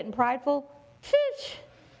start getting prideful,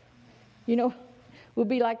 you know, we'll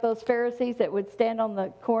be like those Pharisees that would stand on the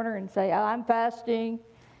corner and say, "Oh, I'm fasting."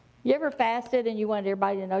 You ever fasted and you wanted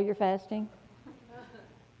everybody to know you're fasting?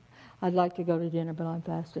 "I'd like to go to dinner, but I'm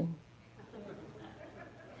fasting.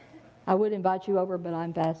 I would invite you over, but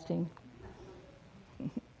I'm fasting."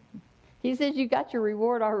 He says, you got your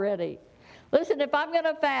reward already. Listen, if I'm going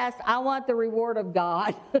to fast, I want the reward of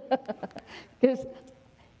God. Because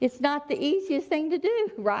it's not the easiest thing to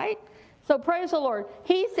do, right? So praise the Lord.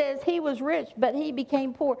 He says He was rich, but He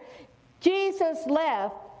became poor. Jesus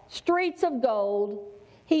left streets of gold.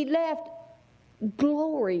 He left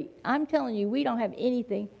glory. I'm telling you, we don't have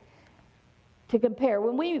anything to compare.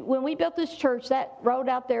 When we built this church, that road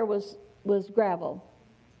out there was gravel.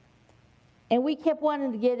 And we kept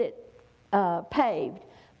wanting to get it paved.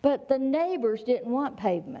 But the neighbors didn't want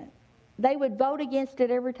pavement. They would vote against it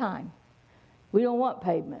every time. "We don't want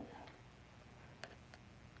pavement."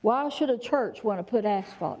 Why should a church want to put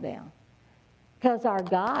asphalt down? Because our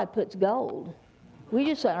God puts gold. We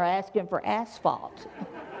just are asking for asphalt.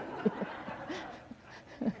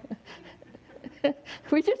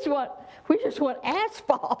 We just want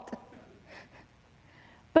asphalt.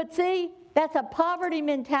 But see, that's a poverty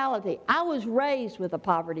mentality. I was raised with a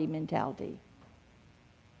poverty mentality.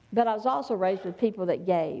 But I was also raised with people that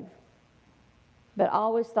gave. But I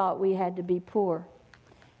always thought we had to be poor.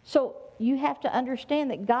 So you have to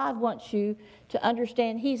understand that God wants you to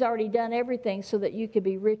understand He's already done everything so that you could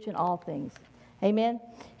be rich in all things. Amen?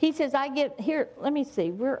 He says, here, let me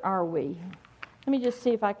see, where are we? Let me just see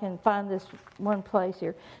if I can find this one place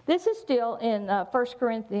here. This is still in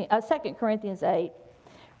 2 Corinthians 8.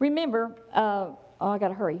 Remember, I got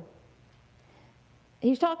to hurry.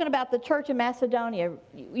 He's talking about the church in Macedonia.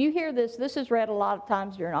 You hear this. This is read a lot of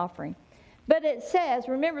times during offering. But it says,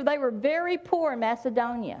 remember, they were very poor in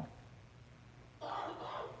Macedonia.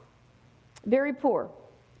 Very poor.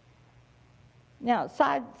 Now,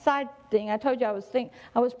 side thing, I told you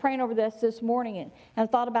I was praying over this morning and I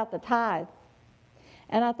thought about the tithe.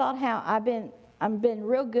 And I thought how I've been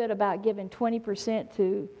real good about giving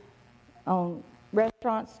 20% on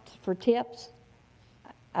restaurants for tips.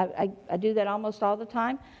 I do that almost all the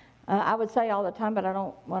time. I would say all the time, but I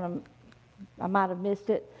don't want to, I might have missed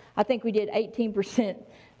it. I think we did 18%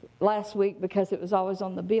 last week because it was always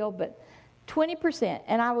on the bill, but 20%.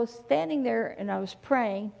 And I was standing there and I was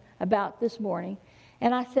praying about this morning,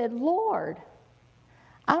 and I said, Lord,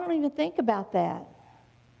 I don't even think about that.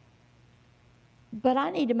 But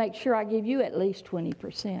I need to make sure I give you at least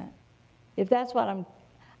 20%. If that's what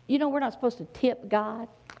we're not supposed to tip God.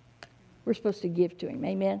 We're supposed to give to Him.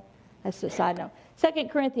 Amen? That's the side note. 2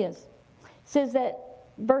 Corinthians says that,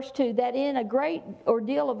 verse 2, that in a great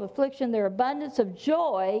ordeal of affliction, their abundance of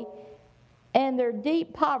joy and their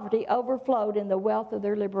deep poverty overflowed in the wealth of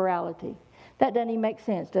their liberality. That doesn't even make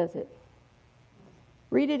sense, does it?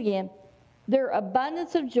 Read it again. Their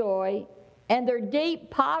abundance of joy and their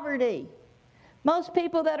deep poverty. Most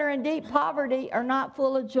people that are in deep poverty are not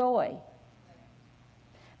full of joy.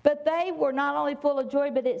 But they were not only full of joy,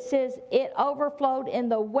 but it says it overflowed in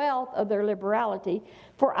the wealth of their liberality.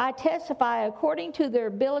 For I testify, according to their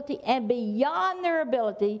ability and beyond their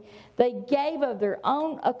ability, they gave of their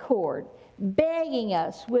own accord, begging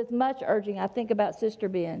us with much urging. I think about Sister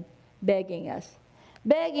Ben begging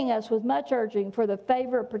us with much urging for the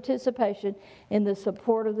favor of participation in the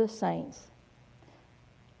support of the saints.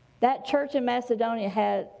 That church in Macedonia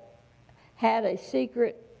had a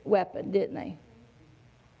secret weapon, didn't they?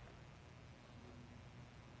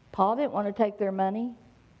 Paul didn't want to take their money.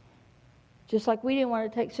 Just like we didn't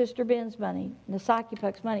want to take Sister Ben's money,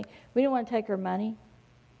 Nasakipuk's money. We didn't want to take her money.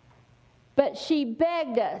 But she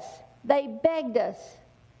begged us. They begged us.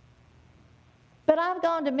 But I've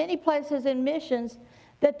gone to many places in missions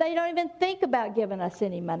that they don't even think about giving us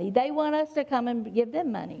any money. They want us to come and give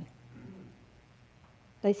them money.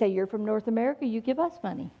 They say, you're from North America, you give us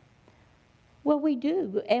money. Well, we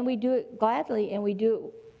do, and we do it gladly, and we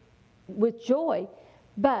do it with joy.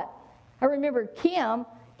 But I remember Kim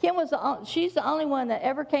she's the only one that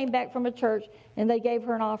ever came back from a church and they gave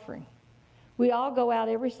her an offering. We all go out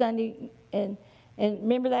every Sunday, and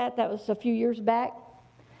remember that was a few years back.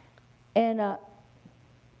 And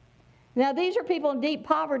now these are people in deep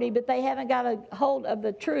poverty, but they haven't got a hold of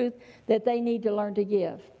the truth that they need to learn to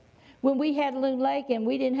give. When we had Loon Lake and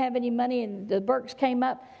we didn't have any money and the Burks came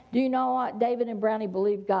up, do you know what? David and Brownie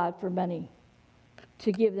believed God for money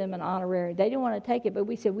to give them an honorary. They didn't want to take it, but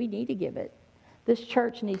we said, we need to give it. This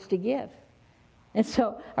church needs to give. And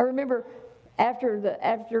so I remember after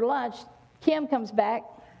lunch, Kim comes back,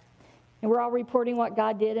 and we're all reporting what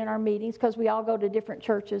God did in our meetings because we all go to different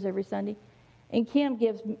churches every Sunday. And Kim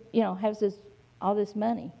gives, has all this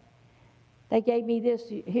money. They gave me this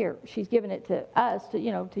here. She's giving it to us to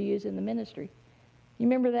use in the ministry. You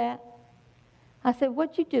remember that? I said,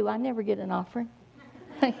 what'd you do? I never get an offering.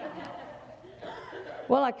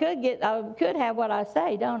 Well, I could have what I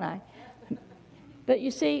say, don't I? But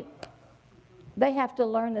you see, they have to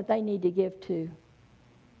learn that they need to give too.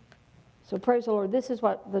 So praise the Lord. This is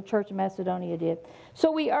what the church of Macedonia did.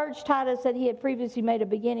 So we urged Titus that he had previously made a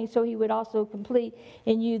beginning, so he would also complete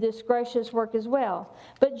in you this gracious work as well.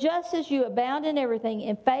 But just as you abound in everything,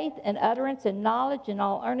 in faith and utterance and knowledge and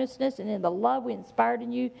all earnestness and in the love we inspired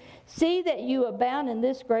in you, see that you abound in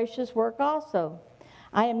this gracious work also.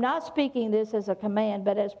 I am not speaking this as a command,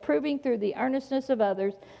 but as proving through the earnestness of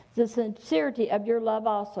others the sincerity of your love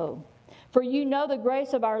also. For you know the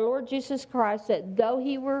grace of our Lord Jesus Christ, that though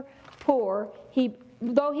he were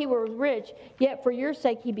rich, yet for your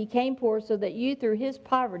sake he became poor, so that you through his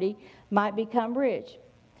poverty might become rich.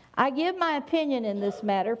 I give my opinion in this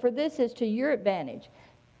matter, for this is to your advantage.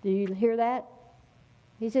 Do you hear that?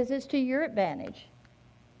 He says it's to your advantage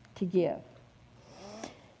to give.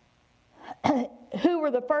 Who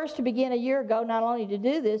were the first to begin a year ago, not only to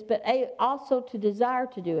do this, but also to desire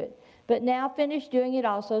to do it. But now finish doing it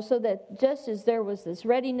also, so that just as there was this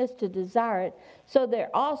readiness to desire it, so there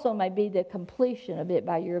also may be the completion of it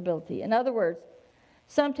by your ability. In other words,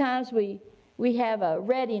 sometimes we have a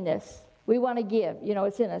readiness. We want to give.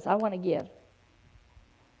 It's in us. I want to give.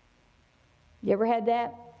 You ever had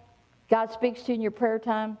that? God speaks to you in your prayer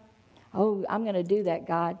time. Oh, I'm going to do that,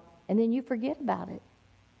 God. And then you forget about it.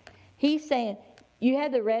 He's saying, you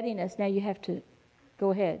had the readiness, now you have to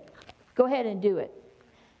go ahead. Go ahead and do it.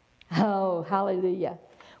 Oh, hallelujah.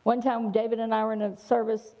 One time, David and I were in a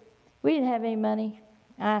service. We didn't have any money.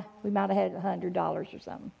 We might have had $100 or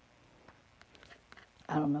something.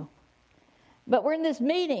 I don't know. But we're in this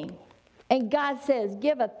meeting, and God says,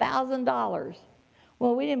 give $1,000.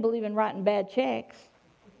 Well, we didn't believe in writing bad checks.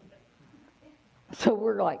 So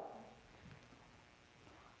we're like,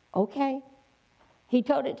 okay. He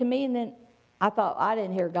told it to me, and then I thought, I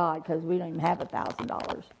didn't hear God because we don't even have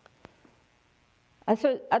 $1,000.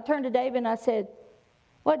 I turned to David and I said,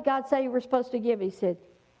 what did God say you were supposed to give? He said,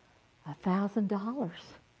 $1,000.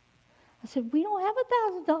 I said, we don't have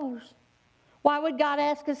 $1,000. Why would God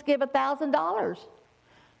ask us to give $1,000?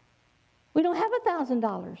 We don't have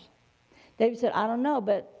 $1,000. David said, I don't know,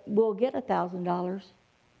 but we'll get $1,000.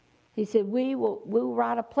 He said, we'll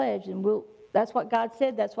write a pledge, and that's what God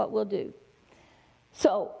said, that's what we'll do.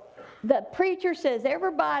 So the preacher says,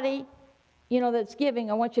 everybody, that's giving,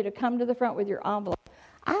 I want you to come to the front with your envelope.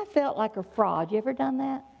 I felt like a fraud. You ever done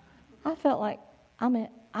that? I felt like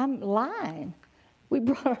I'm lying. We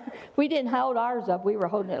didn't hold ours up. We were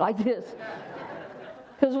holding it like this.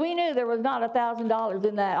 Because we knew there was not $1,000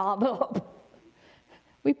 in that envelope.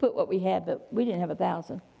 We put what we had, but we didn't have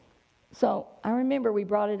 $1,000. So I remember we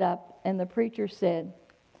brought it up, and the preacher said,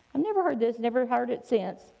 I've never heard this, never heard it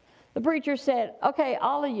since. The preacher said, okay,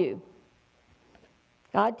 all of you,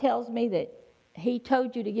 God tells me that he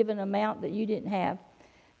told you to give an amount that you didn't have,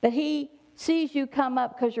 but he sees you come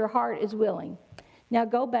up because your heart is willing. Now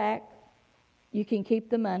go back. You can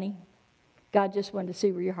keep the money. God just wanted to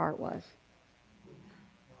see where your heart was.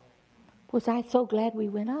 Was I so glad we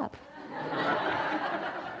went up?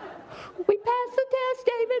 We passed the test,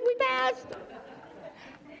 David. We passed.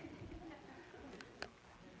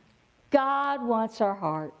 God wants our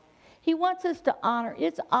heart. He wants us to honor.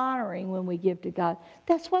 It's honoring when we give to God.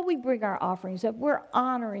 That's why we bring our offerings up. We're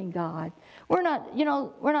honoring God. We're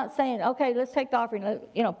not saying, okay, let's take the offering.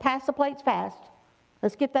 Pass the plates fast.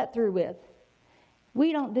 Let's get that through with.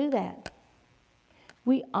 We don't do that.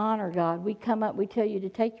 We honor God. We come up, we tell you to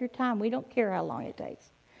take your time. We don't care how long it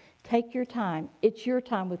takes. Take your time. It's your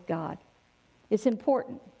time with God. It's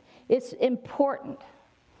important. It's important.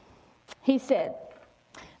 He said,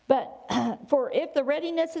 but for if the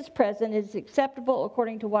readiness is present, it is acceptable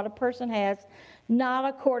according to what a person has, not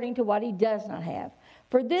according to what he does not have.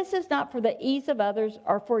 For this is not for the ease of others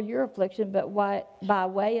or for your affliction, but by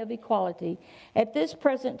way of equality. At this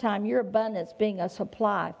present time, your abundance being a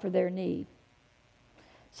supply for their need.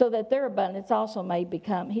 So that their abundance also may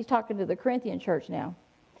become, he's talking to the Corinthian church now.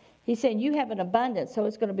 He's saying you have an abundance, so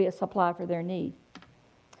it's going to be a supply for their need.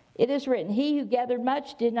 It is written, he who gathered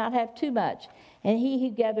much did not have too much, and he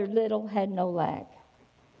who gathered little had no lack.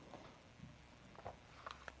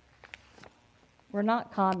 We're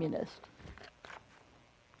not communist.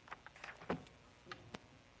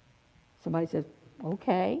 Somebody says,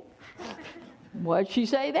 okay, why'd she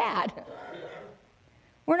say that?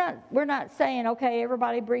 We're not saying, okay,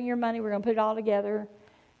 everybody bring your money, we're going to put it all together.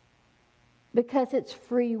 Because it's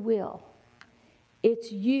free will.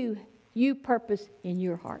 It's you purpose in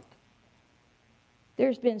your heart.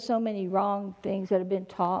 There's been so many wrong things that have been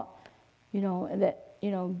taught, and that,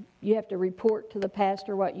 you have to report to the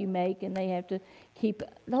pastor what you make, and they have to keep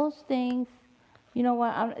those things. You know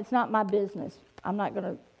what? It's not my business. I'm not going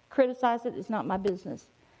to criticize it. It's not my business.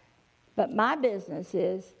 But my business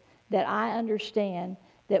is that I understand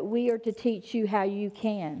that we are to teach you how you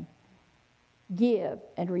can give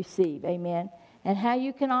and receive. Amen. And how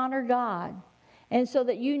you can honor God. And so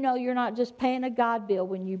that you're not just paying a God bill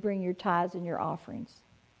when you bring your tithes and your offerings.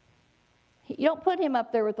 You don't put him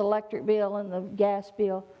up there with the electric bill and the gas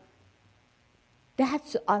bill.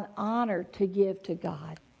 That's an honor to give to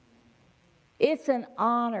God. It's an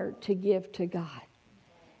honor to give to God.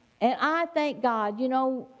 And I thank God,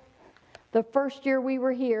 the first year we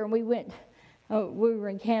were here and we were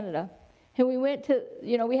in Canada. And we went to,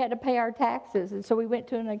 we had to pay our taxes. And so we went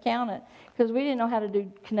to an accountant because we didn't know how to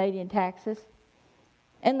do Canadian taxes.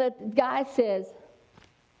 And the guy says,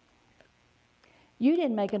 you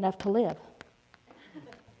didn't make enough to live.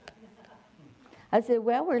 I said,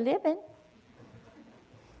 well, we're living.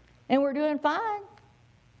 And we're doing fine.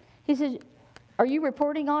 He says, are you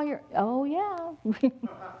reporting all your... Oh, yeah.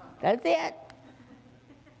 That's it.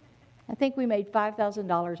 I think we made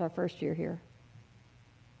 $5,000 our first year here.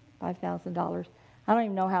 $5,000. I don't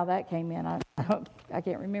even know how that came in. I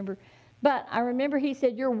can't remember. But I remember he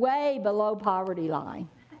said, you're way below poverty line.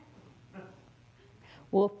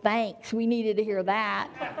 Well, thanks. We needed to hear that.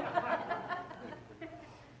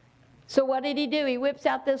 So what did he do? He whips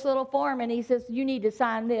out this little form and he says, you need to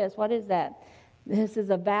sign this. What is that? This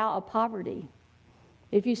is a vow of poverty.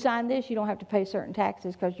 If you sign this, you don't have to pay certain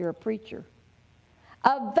taxes because you're a preacher.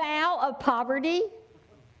 A vow of poverty?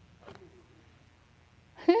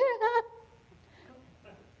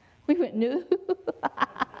 We went, no.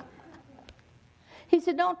 He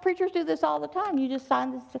said, don't preachers do this all the time? You just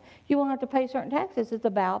sign this, you won't have to pay certain taxes. It's a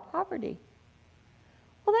vow of poverty.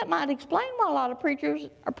 Well, that might explain why a lot of preachers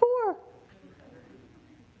are poor.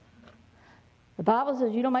 The Bible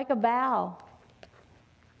says you don't make a vow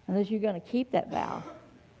unless you're going to keep that vow.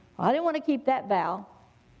 Well, I didn't want to keep that vow.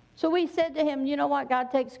 So we said to him, you know what? God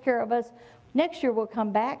takes care of us. Next year we'll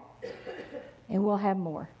come back and we'll have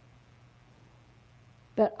more.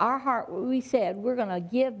 But our heart, we said, we're going to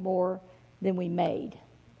give more than we made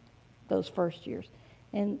those first years.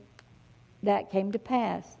 And that came to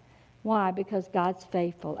pass. Why? Because God's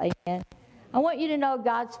faithful. Amen. I want you to know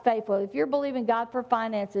God's faithful. If you're believing God for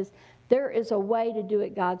finances, there is a way to do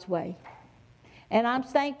it God's way. And I'm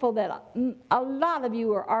thankful that a lot of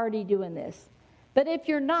you are already doing this. But if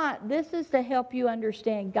you're not, this is to help you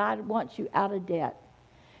understand God wants you out of debt.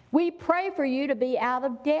 We pray for you to be out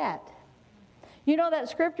of debt. You know that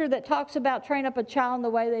scripture that talks about train up a child in the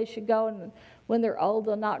way they should go, and when they're old,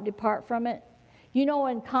 they'll not depart from it? You know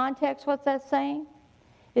in context what's that saying?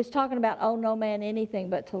 It's talking about, owe no man anything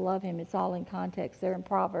but to love him. It's all in context there in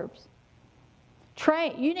Proverbs.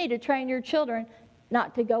 You need to train your children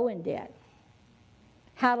not to go in debt.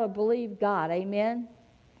 How to believe God. Amen?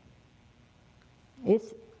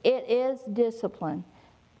 It is discipline.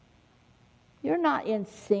 You're not in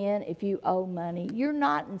sin if you owe money. You're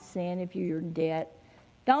not in sin if you're in debt.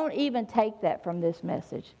 Don't even take that from this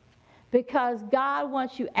message. Because God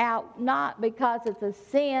wants you out, not because it's a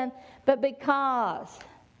sin, but because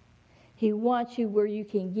He wants you where you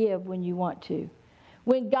can give when you want to.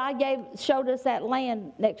 When God showed us that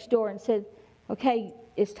land next door and said, okay,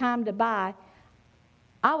 it's time to buy,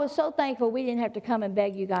 I was so thankful we didn't have to come and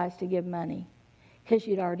beg you guys to give money. Because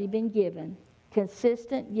you'd already been given.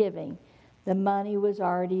 Consistent giving. The money was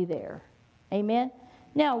already there. Amen?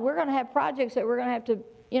 Now, we're going to have projects that we're going to have to,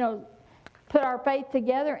 put our faith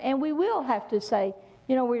together. And we will have to say,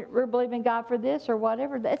 we're believing God for this or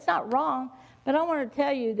whatever. It's not wrong. But I want to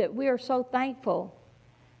tell you that we are so thankful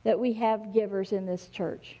that we have givers in this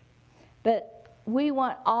church. But we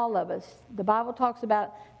want all of us. The Bible talks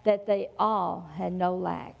about that they all had no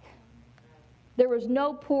lack. There was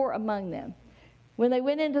no poor among them. When they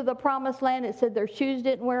went into the promised land, it said their shoes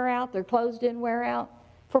didn't wear out, their clothes didn't wear out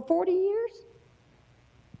for 40 years.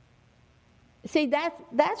 See,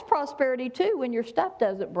 that's prosperity too when your stuff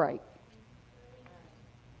doesn't break.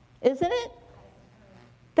 Isn't it?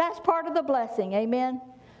 That's part of the blessing, amen?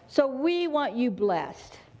 So we want you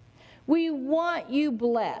blessed. We want you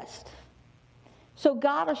blessed. So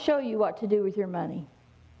God will show you what to do with your money.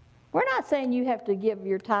 We're not saying you have to give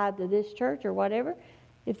your tithe to this church or whatever.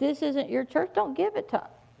 If this isn't your church, don't give it to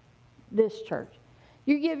this church.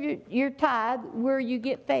 You give your tithe where you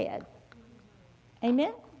get fed.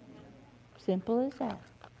 Amen? Simple as that.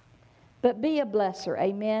 But be a blesser.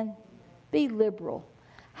 Amen? Be liberal.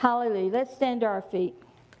 Hallelujah. Let's stand to our feet.